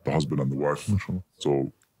husband and the wife.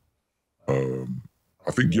 So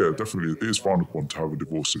I think, definitely it is frowned upon to have a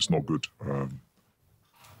divorce. It's not good. And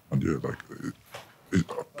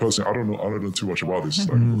personally, I don't know too much about this,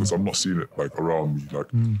 because I'm not seeing it like around me.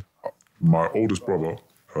 Like my oldest brother,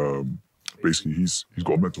 basically he's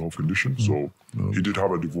got a mental health condition, so he did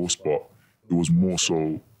have a divorce, but it was more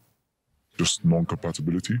so just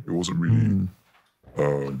non-compatibility. It wasn't really.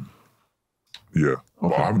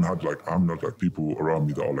 But I haven't had like people around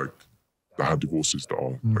me that are like that had divorces that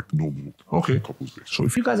are like normal couples. Basically. So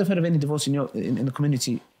if you guys have heard of any divorce in the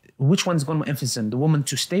community, which one's got more emphasis on, the woman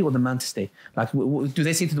to stay or the man to stay? Like, do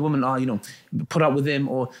they say to the woman, put up with him,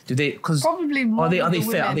 or do they? Because probably more. Are they fair?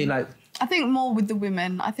 Women. Are they like? I think more with the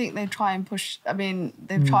women. I think they try and push. I mean,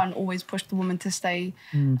 they try and always push the woman to stay.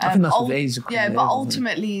 I think that's with age. Yeah, but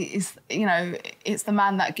ultimately, it's the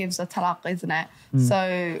man that gives a talaq, isn't it?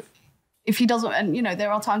 So if he doesn't, and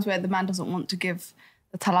there are times where the man doesn't want to give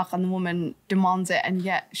the talaq and the woman demands it, and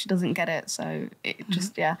yet she doesn't get it. So it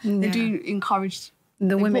just they do encourage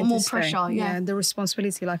the women more to pressure. Yeah, the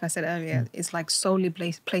responsibility, like I said earlier, is like solely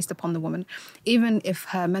placed upon the woman. Even if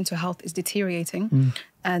her mental health is deteriorating,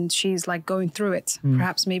 and she's like going through it.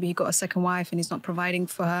 Perhaps maybe he got a second wife and he's not providing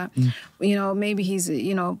for her. You know, maybe he's,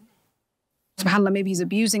 you know, subhanAllah, maybe he's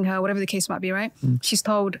abusing her, whatever the case might be, right? She's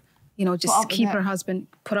told, you know, just keep her husband,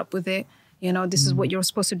 put up with it. You know, this is what you're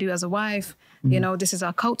supposed to do as a wife. You know, this is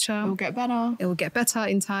our culture. It will get better. It will get better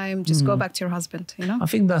in time. Just go back to your husband, you know? I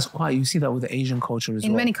think that's quite, you see that with the Asian culture as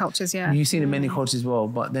well. In many cultures, yeah. You see it in many cultures as well.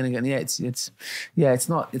 But then again, it's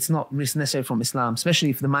not necessarily from Islam,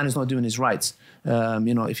 especially if the man is not doing his rights.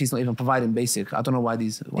 You know, if he's not even providing basic. I don't know why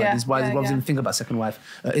these brothers even think about second wife.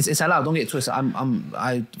 It's allowed, don't get it twisted.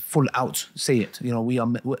 I full out say it. You know, we are,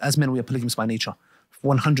 as men, we are polygamous by nature.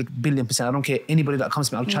 100 billion%. I don't care anybody that comes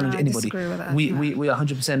to me. I'll challenge anybody. With that. We are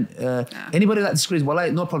 100%. Anybody that disagrees,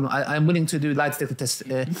 well, no problem. I'm willing to do lie detector test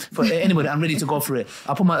for anybody. I'm ready to go for it.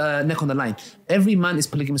 I'll put my neck on the line. Every man is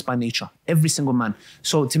polygamous by nature. Every single man.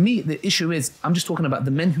 So to me, the issue is, I'm just talking about the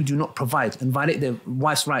men who do not provide and violate their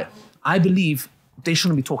wife's right. I believe they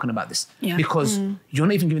shouldn't be talking about this because you're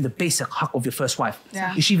not even giving the basic haq of your first wife.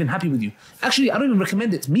 Is she even happy with you? Actually, I don't even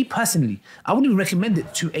recommend it. Me personally, I wouldn't even recommend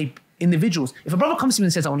it to individuals. If a brother comes to me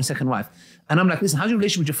and says, I want a second wife, and I'm like, listen, how's your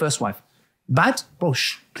relationship with your first wife? Bad? Bro,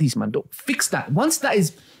 please, man, don't fix that. Once that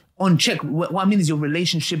is on check, what I mean is your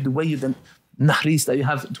relationship, the way you then nahris that you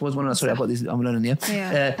have towards one another. Sorry, I got this, I'm learning,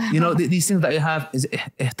 you know, these things that you have is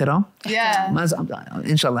ihtiram.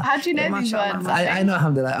 Inshallah. How do you know these words? I know,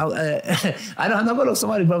 alhamdulillah. I've got a lot of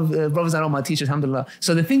Somali brothers, I know my teachers, alhamdulillah.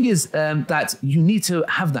 So the thing is that you need to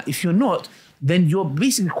have that. If you're not, then you're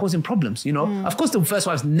basically causing problems, you know? Of course, the first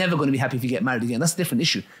wife's never going to be happy if you get married again. That's a different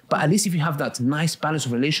issue. But at least if you have that nice balance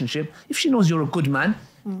of relationship, if she knows you're a good man,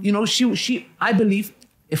 you know, I believe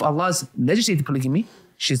if Allah's legislated polygamy,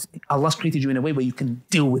 Allah's created you in a way where you can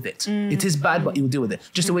deal with it. It is bad, but you will deal with it.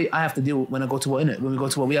 Just the way I have to deal when I go to war, innit? When we go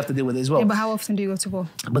to war, we have to deal with it as well. Yeah, but how often do you go to war?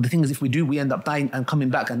 But the thing is, if we do, we end up dying and coming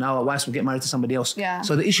back, and now our wives will get married to somebody else.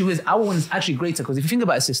 So the issue is, our one is actually greater, because if you think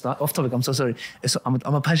about it, sister, off topic, I'm so sorry. I'm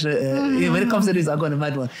a passionate, when it comes to this, I go on a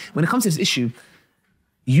mad one. When it comes to this issue,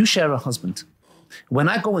 you share a husband. When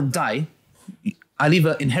I go and die, I leave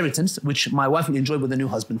an inheritance, which my wife will enjoy with a new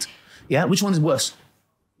husband. Yeah, which one is worse?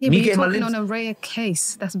 Yeah, but you're talking on a rare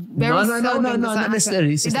case. That's very seldom. No, not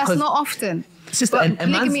necessarily. That's not often. Sister, but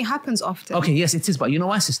polygamy happens often. Okay, yes, it is. But you know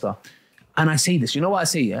why, sister? And I say this. You know what I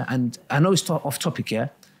say, yeah? And I know it's off topic, yeah?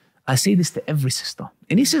 I say this to every sister.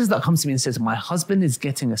 Any sister that comes to me and says, my husband is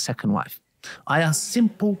getting a second wife, I ask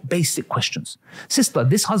simple, basic questions. Sister,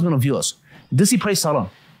 this husband of yours, does he pray salah?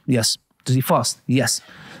 Yes. Does he fast? Yes.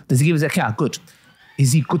 Does he give zakah? Good.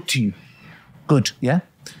 Is he good to you? Good, yeah?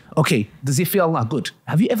 Okay, does he fear Allah? Good.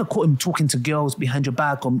 Have you ever caught him talking to girls behind your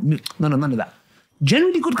back? Or no, none of that.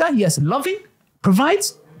 Generally good guy, yes. Loving,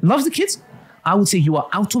 provides, loves the kids. I would say you are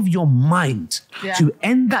out of your mind to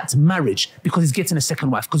end that marriage because he's getting a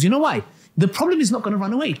second wife. Because you know why? The problem is not going to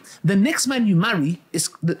run away. The next man you marry, it's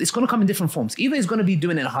going to come in different forms. Either he's going to be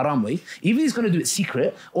doing it in a haram way, either he's going to do it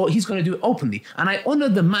secret, or he's going to do it openly. And I honor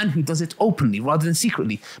the man who does it openly rather than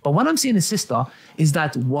secretly. But what I'm saying, sister, is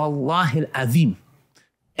that wallahi al-azim,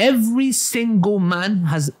 every single man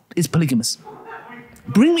is polygamous.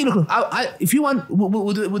 Bring me, look, if you want,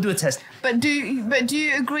 we'll do a test. But do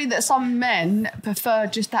you agree that some men prefer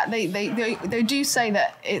just that they do say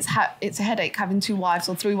that it's a headache having 2 wives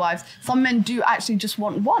or 3 wives? Some men do actually just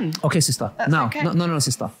want one. Okay, sister. No,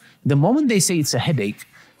 sister. The moment they say it's a headache,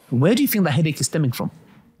 where do you think that headache is stemming from?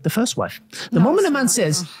 The first wife. The moment a man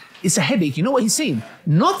says it's a headache, you know what he's saying?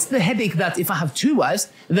 Not the headache that if I have 2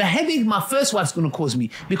 wives, the headache my first wife's going to cause me.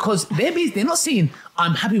 Because they're not saying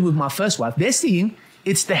I'm happy with my first wife. They're saying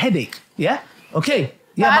it's the headache. Yeah? Okay.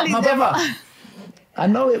 Yeah, my brother. I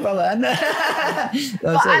know it, brother. I know.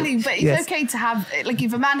 But Ali, it's okay to have, like,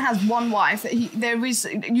 if a man has 1 wife, do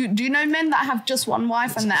you know men that have just 1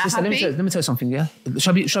 wife and they're happy? Let me tell you something, yeah?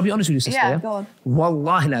 Shall I be honest with you, sister? Yeah, go on.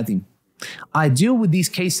 Wallahi al-azim. I deal with these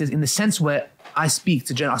cases in the sense where I speak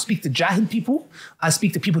to jahil people, I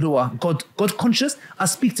speak to people who are God conscious, I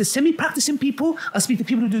speak to semi-practicing people, I speak to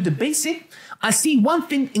people who do the basic. I see one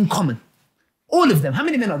thing in common. All of them. How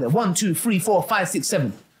many men are there? 1, 2, 3, 4, 5, 6,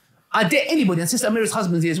 7. I dare anybody, and Sister Amira's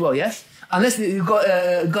husband's here as well, yeah? Unless he's got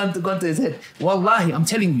a gun to his head. Wallahi, I'm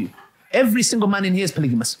telling you, every single man in here is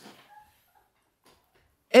polygamous.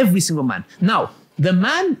 Every single man. Now, the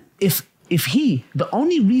man, if the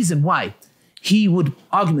only reason why he would,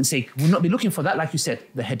 argument's sake, would not be looking for that, like you said,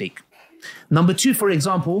 the headache. Number 2, for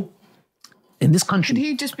example, in this country. Could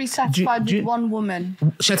he just be satisfied with 1 woman?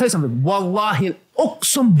 Shall I tell you something? Wallahi,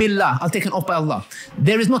 uqsum billah, I'll take an oath by Allah.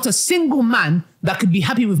 There is not a single man that could be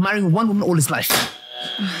happy with marrying 1 woman all his life.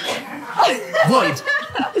 Void.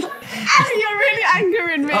 You're really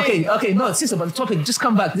angering me. Okay, no, sister, but the topic, just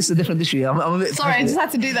come back. This is a different issue. I'm a bit sorry, I just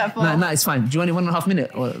had to do that for... No, it's fine. Do you want 1.5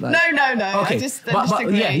 minutes? Or like... No. Okay.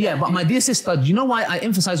 But my dear sister, do you know why I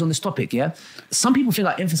emphasize on this topic, yeah? Some people think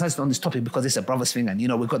I emphasize on this topic because it's a brother's thing and, you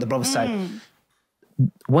know, we've got the brother's side.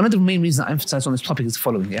 One of the main reasons I emphasize on this topic is the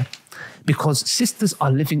following, yeah? Because sisters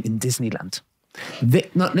are living in Disneyland.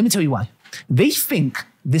 Let me tell you why. They think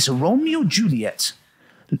this Romeo Juliet...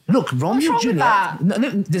 Look, Romeo Juliet...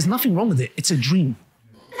 there's nothing wrong with it. It's a dream.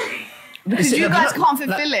 Because you guys can't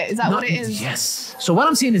fulfill it. Is that what it is? Yes. So what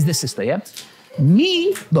I'm saying is this, sister, yeah?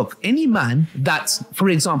 Look, any man that, for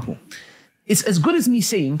example, it's as good as me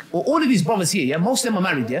saying, or all of these brothers here, yeah, most of them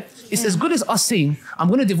are married, yeah? It's as good as us saying, I'm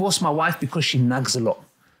going to divorce my wife because she nags a lot.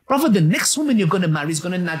 Brother, the next woman you're going to marry is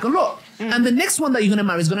going to nag a lot. And the next one that you're going to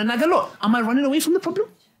marry is going to nag a lot. Am I running away from the problem?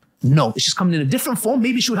 No, it's just coming in a different form.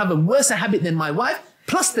 Maybe she would have a worse habit than my wife,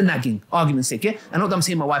 plus the nagging, argument's sake, yeah? And not that I'm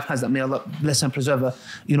saying my wife has that, may Allah bless and preserve her.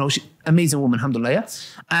 You know, amazing woman, alhamdulillah, yeah?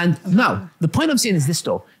 And now, the point I'm saying is this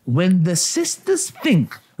though. When the sisters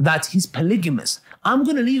think that he's polygamous, I'm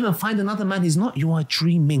going to leave and find another man, he's not, you are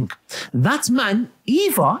dreaming. That man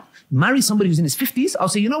either marry somebody who's in his 50s, I'll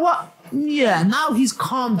say, you know what? Yeah, now he's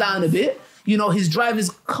calmed down a bit. You know, his drive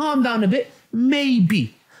is calmed down a bit,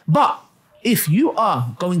 maybe. But if you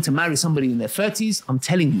are going to marry somebody in their 30s, I'm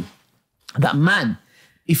telling you, that man,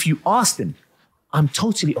 if you asked him, I'm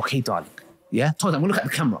totally okay, darling. Yeah, totally. I'm going to look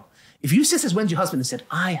at the camera. If you sisters went to your husband and said,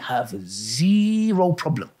 I have zero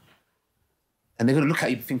problem. And they're going to look at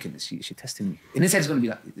you thinking, is she testing me? In his head, it's going to be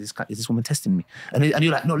like, is this woman testing me? And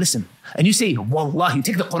you're like, no, listen. And you say, Wallahi, you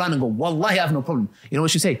take the Quran and go, Wallahi, I have no problem. You know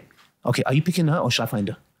what you say? Okay, are you picking her or should I find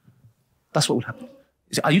her? That's what will happen.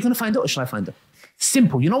 Are you going to find her or should I find her?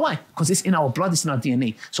 Simple. You know why? Because it's in our blood, it's in our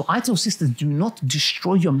DNA. So I tell sisters, do not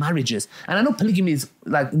destroy your marriages. And I know polygamy is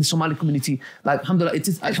like in the Somali community, like alhamdulillah, it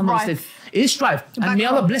is strife. And may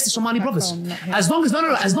Allah bless the Somali brothers. As long as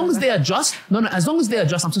they are just,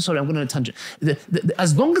 I'm so sorry, I'm going on a tangent.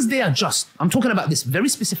 As long as they are just, I'm talking about this very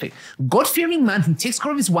specific, God-fearing man who takes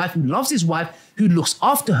care of his wife, who loves his wife, who looks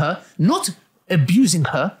after her, not abusing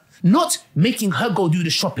her, not making her go do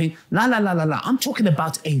the shopping. La. I'm talking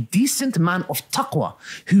about a decent man of taqwa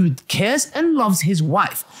who cares and loves his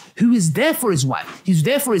wife, who is there for his wife. He's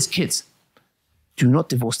there for his kids. Do not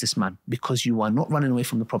divorce this man because you are not running away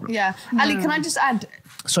from the problem. Yeah. Ali, can I just add?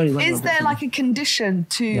 Sorry. Is there like a condition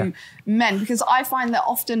to men? Because I find that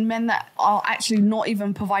often men that are actually not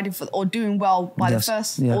even provided for or doing well by the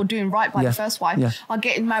first or doing right by the first wife are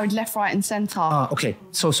getting married left, right and centre. Okay.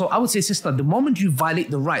 So I would say, sister, the moment you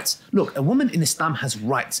violate the rights, look, a woman in Islam has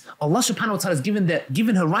rights. Allah subhanahu wa ta'ala has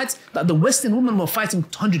given her rights that the Western women were fighting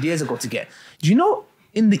 100 years ago to get. Do you know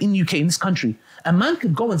in UK, in this country, a man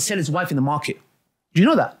could go and sell his wife in the market? Do you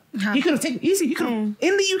know that? He could have taken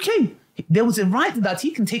in the UK, there was a right that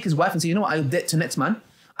he can take his wife and say, you know what, I'm debt to next man.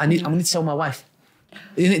 I'm going to sell my wife.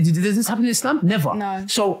 Does this happen in Islam? Never. No.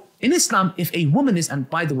 So in Islam, if a woman is, and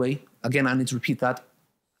by the way, again, I need to repeat that,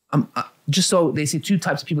 just so they say two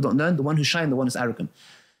types of people don't learn, the one who's shy and the one who's arrogant.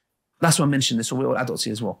 That's why I mentioned this, so we're all adults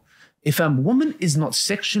here as well. If a woman is not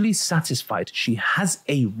sexually satisfied, she has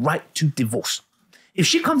a right to divorce. If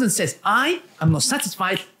she comes and says, I am not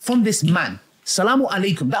satisfied from this man, Salamu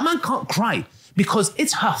alaikum. That man can't cry because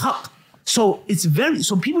it's her haqq. So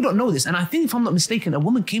so people don't know this. And I think if I'm not mistaken, a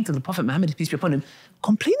woman came to the Prophet Muhammad, peace be upon him,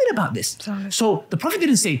 complaining about this. Sorry. So the Prophet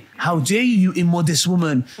didn't say, how dare you immodest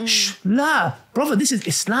woman? Shh, la, brother, this is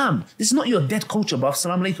Islam. This is not your dead culture, bruv.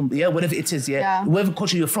 Salamu alaikum. Yeah, whatever it is, whatever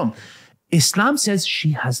culture you're from. Islam says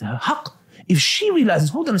she has her haqq. If she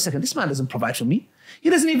realizes, hold on a second, this man doesn't provide for me. He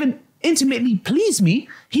doesn't even intimately please me.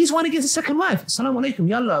 He's one against a second wife. Assalamu alaikum,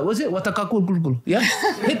 yalla. Was it? Watakakul gulgul. Yeah?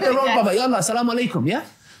 Hit the road, brother. Yalla, assalamu alaikum. Yeah?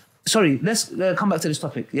 Sorry, let's come back to this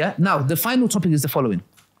topic. Yeah? Now, the final topic is the following.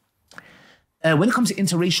 When it comes to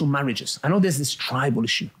interracial marriages, I know there's this tribal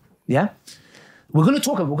issue. Yeah? We've got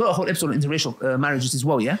a whole episode on interracial marriages as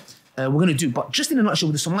well. Yeah? We're going to do, but just in a nutshell,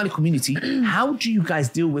 with the Somali community, how do you guys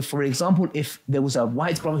deal with, for example, if there was a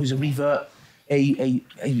white brother who's a revert, a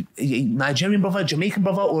Nigerian brother, Jamaican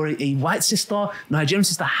brother, or a white sister, Nigerian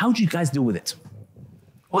sister, how do you guys deal with it?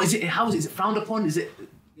 Or is it frowned upon? Is it,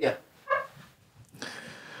 yeah.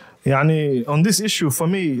 Yani, on this issue, for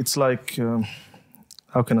me, it's like,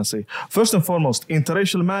 how can I say? First and foremost,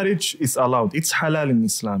 interracial marriage is allowed. It's halal in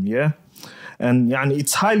Islam, yeah? And yani,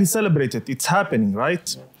 it's highly celebrated. It's happening,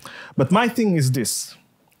 right? But my thing is this.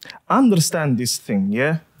 Understand this thing,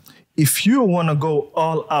 yeah? If you want to go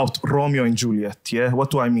all out Romeo and Juliet, yeah, what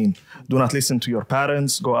do I mean? Do not listen to your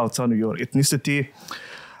parents, go outside of your ethnicity.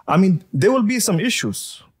 I mean, there will be some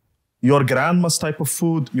issues. Your grandma's type of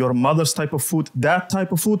food, your mother's type of food, that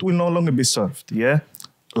type of food will no longer be served, yeah?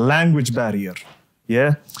 language barrier.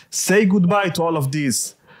 Yeah? Say goodbye to all of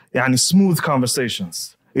these smooth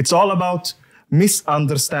conversations. It's all about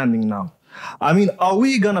misunderstanding now. I mean, are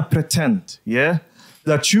we gonna pretend,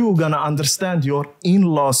 that you're gonna understand your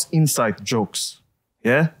in-laws' inside jokes?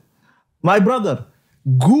 Yeah? My brother,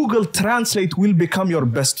 Google Translate will become your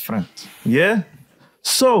best friend. Yeah?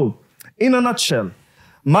 So, in a nutshell,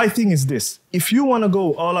 my thing is this. If you want to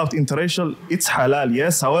go all out interracial, it's halal,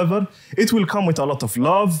 yes. However, it will come with a lot of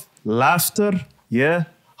love, laughter,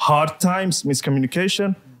 hard times,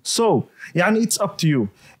 miscommunication. So, it's up to you.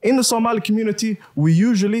 In the Somali community, we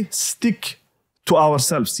usually stick to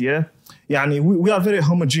ourselves, we are very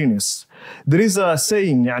homogeneous. There is a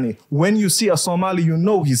saying, when you see a Somali, you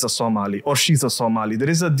know he's a Somali or she's a Somali. There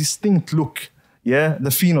is a distinct look, the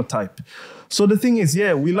phenotype. So the thing is,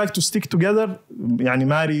 we like to stick together,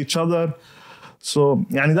 marry each other. So,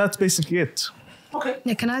 that's basically it. Okay.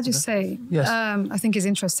 Yeah, can I just say, yes. I think it's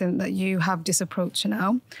interesting that you have this approach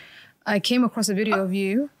now. I came across a video of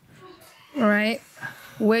you, right,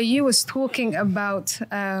 where you was talking about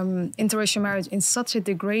interracial marriage in such a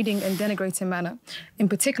degrading and denigrating manner, in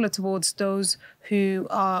particular towards those who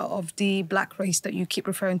are of the black race that you keep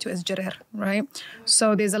referring to as Jarer, right?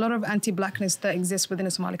 So there's a lot of anti-blackness that exists within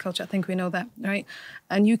the Somali culture. I think we know that, right?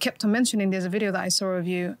 And you kept on mentioning, there's a video that I saw of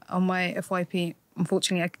you on my FYP.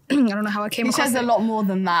 Unfortunately, I don't know how I came across it. He says a lot more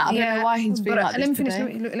than that. I don't know why he's been like this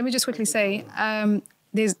today. Let me just quickly say,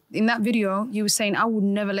 in that video, you were saying, I would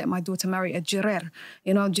never let my daughter marry a Jarer,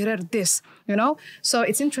 Jarer this, So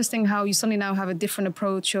it's interesting how you suddenly now have a different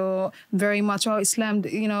approach or very much, Islam,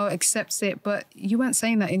 accepts it. But you weren't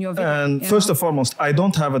saying that in your video. And first and foremost, I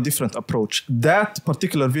don't have a different approach. That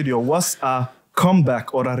particular video was a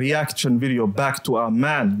comeback or a reaction video back to a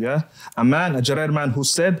man, a Jarer man who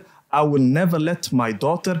said, I will never let my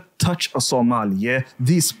daughter touch a Somali,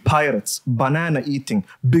 These pirates, banana eating,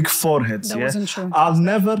 big foreheads, That wasn't true. I'll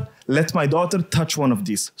never let my daughter touch one of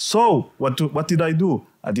these. So what did I do?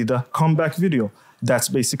 I did a comeback video. That's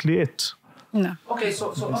basically it. No. Okay,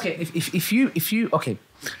 so okay, if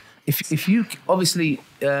you obviously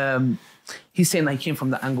he's saying that he came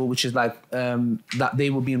from the angle which is like that they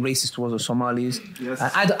were being racist towards the Somalis. Yes.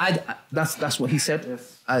 That's what he said.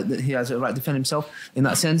 Yes. He has a right to defend himself in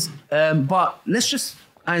that sense. But let's just,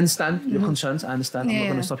 I understand your concerns. I understand. I'm not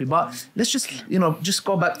going to stop you. But let's just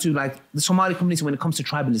go back to like the Somali community when it comes to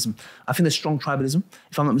tribalism. I think there's strong tribalism,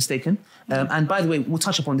 if I'm not mistaken. And by the way, we'll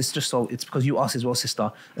touch upon this just so it's because you asked as well,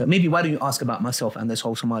 sister. Maybe why don't you ask about myself and this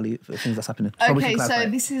whole Somali things that's happening? Okay, so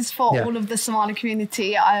this is for all of the Somali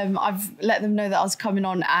community. I've let them know that I was coming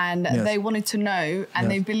on and they wanted to know and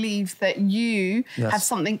they believe that you have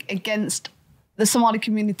something against the Somali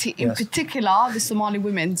community, in particular, the Somali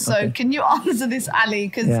women. So can you answer this, Ali?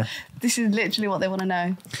 Because this is literally what they want to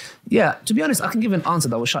know. Yeah, to be honest, I can give an answer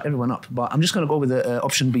that will shut everyone up, but I'm just going to go with the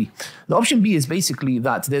option B. The option B is basically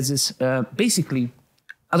that there's this, I don't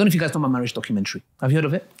know if you guys know my marriage documentary. Have you heard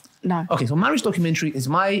of it? No. Okay, so marriage documentary is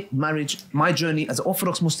my marriage, my journey as an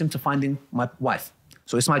Orthodox Muslim to finding my wife.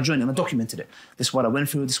 So it's my journey, and I documented it. This is what I went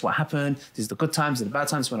through, this is what happened, this is the good times, this is the bad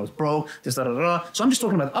times, when I was broke, this, da, da, da. So I'm just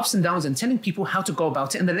talking about the ups and downs and telling people how to go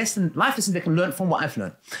about it and the life lessons they can learn from what I've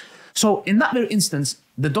learned. So in that very instance,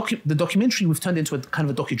 the documentary we've turned into a kind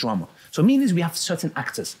of a docudrama. So it means we have certain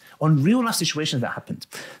actors on real life situations that happened.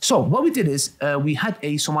 So what we did is we had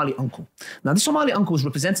a Somali uncle. Now this Somali uncle was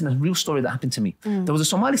representing a real story that happened to me. There was a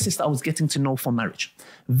Somali sister I was getting to know for marriage.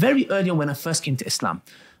 Very early on when I first came to Islam.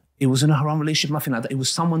 It wasn't a haram relationship, nothing like that. It was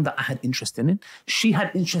someone that I had interest in. She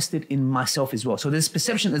had interested in myself as well. So there's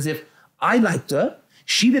perception as if I liked her,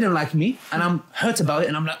 she didn't like me, and I'm hurt about it.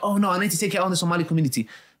 And I'm like, oh no, I need to take care of the Somali community,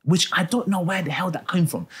 which I don't know where the hell that came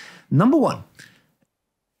from. Number one,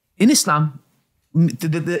 in Islam,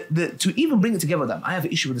 to even bring it together that I have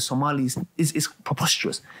an issue with the Somalis is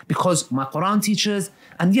preposterous because my Quran teachers,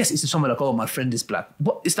 and yes, it's someone like, oh, my friend is black,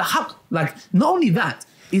 but it's the haq. Like, not only that,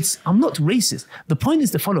 I'm not racist. The point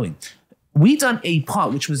is the following. We done a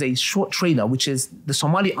part, which was a short trailer, which is the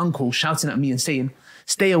Somali uncle shouting at me and saying,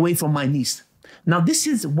 stay away from my niece. Now, this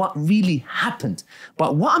is what really happened.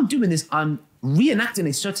 But what I'm doing is I'm reenacting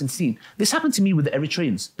a certain scene. This happened to me with the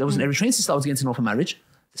Eritreans. There was an Eritrean sister I was getting to know for marriage.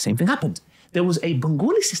 The same thing happened. There was a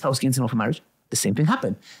Bengali sister I was getting to know for marriage. The same thing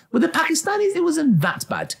happened. With the Pakistanis, it wasn't that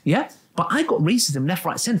bad, But I got racism left,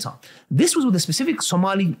 right, center. This was with a specific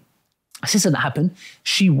Somali sister that happened.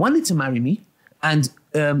 She wanted to marry me, and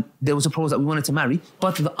there was a proposal that we wanted to marry,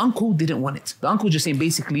 but the uncle didn't want it. The uncle just saying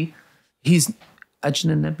basically, he's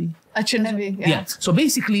ajnabi. Ajnabi, yeah. So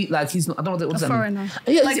basically, like he's not. I don't know what does that mean.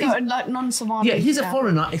 Yeah, like non-Somali. Yeah, he's a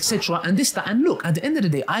foreigner, etc. And this, that, and look. At the end of the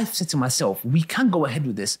day, I've said to myself, we can go ahead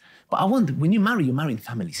with this, but I want when you marry, you're marrying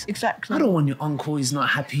families. Exactly. I don't want your uncle is not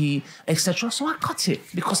happy, etc. So I cut it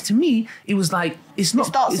because to me, it was like it's not. It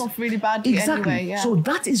starts off really badly anyway. Yeah. So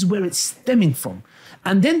that is where it's stemming from.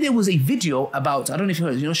 And then there was a video about, I don't know if you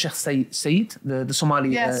heard, you know Sheikh Said, the Somali.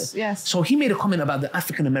 Yes, yes. So he made a comment about the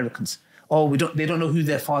African Americans. Oh, they don't know who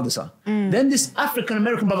their fathers are. Then this African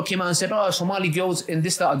American brother came out and said, oh, Somali girls in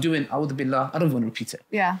this that are doing, A'udhu Billah. I don't even want to repeat it.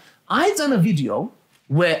 Yeah. I done a video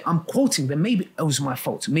where I'm quoting them. Maybe it was my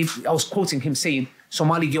fault. Maybe I was quoting him saying,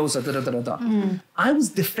 Somali girls are da-da-da-da-da. I was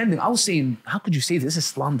defending, I was saying, how could you say this? This is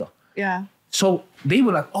slander. Yeah. So they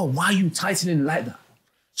were like, oh, why are you tightening like that?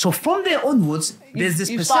 So from there onwards, there's this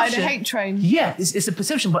perception. Started a hate train. Yeah, it's a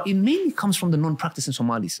perception, but it mainly comes from the non-practicing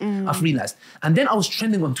Somalis, I've realized. And then I was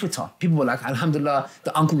trending on Twitter. People were like, Alhamdulillah,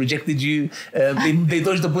 the uncle rejected you, they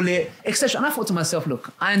dodged the bullet, etc. And I thought to myself,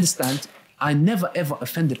 look, I understand. I never, ever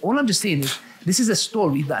offended. All I'm just saying is, this is a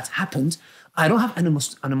story that happened. I don't have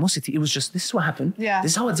animosity. It was just, this is what happened. Yeah.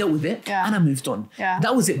 This is how I dealt with it. Yeah. And I moved on. Yeah.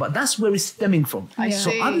 That was it. But that's where it's stemming from. So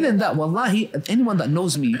see. other than that, wallahi, anyone that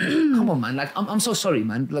knows me, come on, man. Like, I'm so sorry,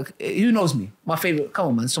 man. Like, who knows me? My favorite, come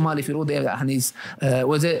on, man. Somali, if you're all there, Hanis,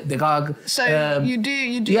 was it? Degag. So you do.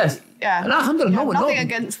 Yes. Yeah. And alhamdulillah, no one. Nothing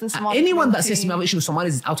against the Somali anyone that says to me I have issue with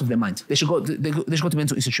Somalis is out of their mind. They should go to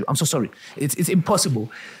mental institute. I'm so sorry. It's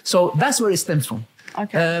impossible. So that's where it stems from.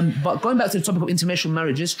 Okay. But going back to the topic of interracial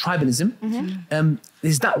marriages, tribalism,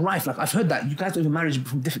 is that rife? Like I've heard that you guys don't even marry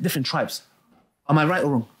from different tribes. Am I right or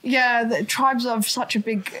wrong? Yeah, the tribes are such a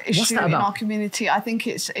big issue in our community. I think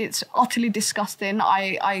it's utterly disgusting.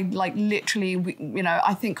 I like literally,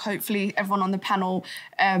 I think hopefully everyone on the panel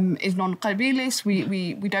is non-Qabilis.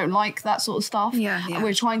 We don't like that sort of stuff. Yeah.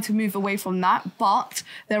 We're trying to move away from that. But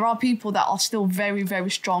there are people that are still very, very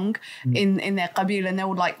strong in their Qabil, and they're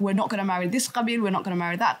all like, we're not going to marry this Qabil, we're not going to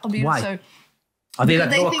marry that Qabil. Why? So are they like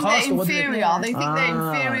they lower think caste they're or inferior. They think they're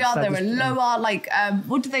inferior. They're a lower, like,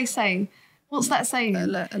 what do they say? What's that saying?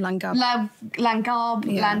 Langab. Langab,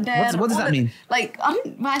 Lander. What does that mean? Like, I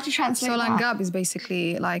don't know how to translate So that. Langab is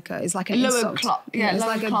basically like it's like an lower insult. It's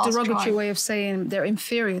like a derogatory way of saying they're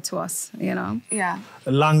inferior to us, you know? Yeah.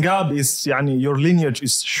 Langab is, your lineage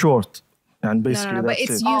is short. And basically no, but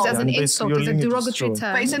it's used as an insult. It's a derogatory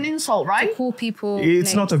term. But it's an insult, right? To call people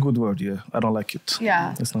It's not a good word, yeah. I don't like it.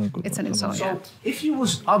 Yeah. It's not a good word. It's an insult, So if you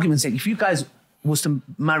was, argument's sake, if you guys was to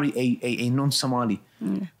marry a non-Somali,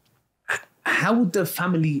 how would the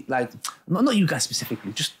family, like, not you guys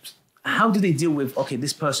specifically, just how do they deal with, okay,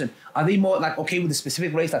 this person, are they more like okay with the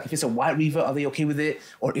specific race? Like if it's a white reaver, are they okay with it?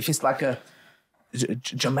 Or if it's like a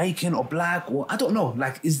Jamaican or black, or I don't know,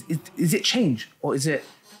 like is it change or is it?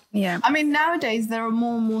 Yeah. I mean, nowadays there are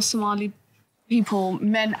more and more Somali people,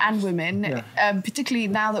 men and women, particularly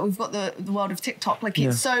now that we've got the world of TikTok, like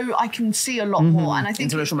it's so I can see a lot more, and I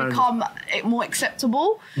think it's become more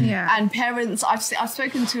acceptable. And parents, I've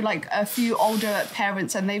spoken to like a few older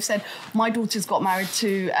parents, and they've said my daughter's got married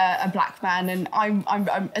to a black man, and I'm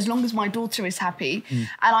as long as my daughter is happy, and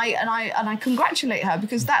I congratulate her,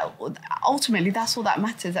 because that ultimately that's all that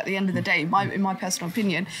matters at the end of the day. In my personal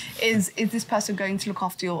opinion, is this person going to look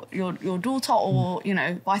after your daughter, or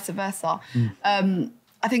vice versa.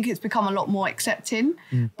 I think it's become a lot more accepting,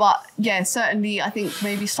 but yeah, certainly I think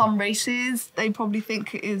maybe some races they probably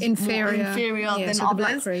think it is inferior than so others. The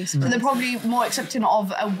black race, so they're probably more accepting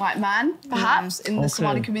of a white man, perhaps, in the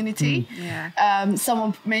Somali community.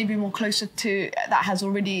 Someone maybe more closer to that has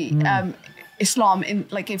already Islam, in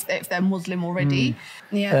like if they're Muslim already.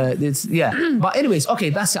 But anyways,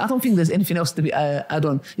 okay, that's it. I don't think there's anything else to be add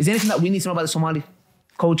on. Is there anything that we need to know about the Somali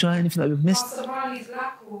culture? Anything that we've missed? Somali's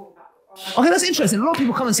black or? Okay, that's interesting. A lot of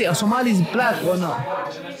people come and say, are Somalis black or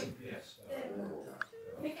not?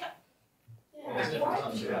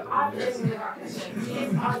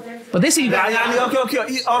 But they say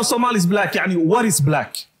okay. Are Somalis black? What is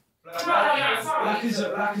black? Black is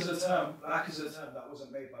a term. Black is a term that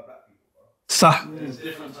wasn't made by black people. صح. There's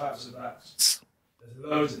different types of blacks. There's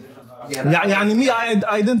loads of different types. Me, I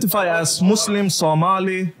identify as Muslim,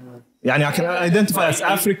 Somali. I can identify as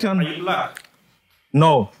African. Are you black?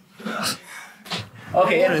 No.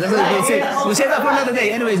 Okay, anyway, we'll save that for another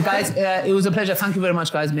day. Anyways, guys, it was a pleasure. Thank you very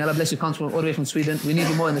much, guys. May Allah bless you. Come all the way from Sweden. We need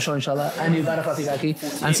you more in the show, inshallah. And you,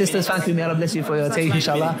 Barakati. And sisters, thank you. May Allah bless you for your take,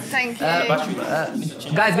 inshallah. Thank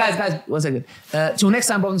you. Guys, 1 second. Till next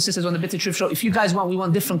time, brothers and sisters, on the Bitter Truth Show. If you guys want, we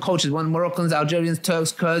want different cultures. We want Moroccans, Algerians,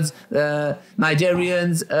 Turks, Kurds,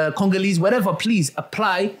 Nigerians, Congolese, whatever. Please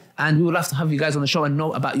apply. And we would love to have you guys on the show and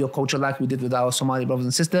know about your culture like we did with our Somali brothers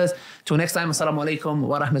and sisters. Till next time, assalamu alaikum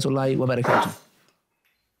wa rahmatullahi wa barakatuh.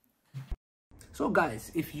 So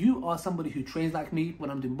guys, if you are somebody who trains like me, when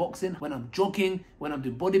I'm doing boxing, when I'm jogging, when I'm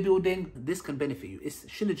doing bodybuilding, this can benefit you. It's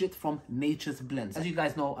Shilajit from Nature's Blends. As you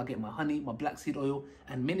guys know, I get my honey, my black seed oil,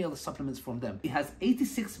 and many other supplements from them. It has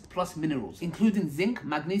 86 plus minerals, including zinc,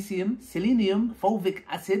 magnesium, selenium, fulvic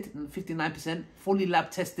acid, 59%, fully lab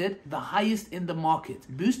tested, the highest in the market.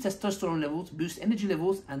 Boost testosterone levels, boost energy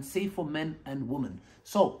levels, and safe for men and women.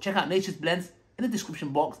 So check out Nature's Blends in the description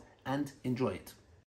box and enjoy it.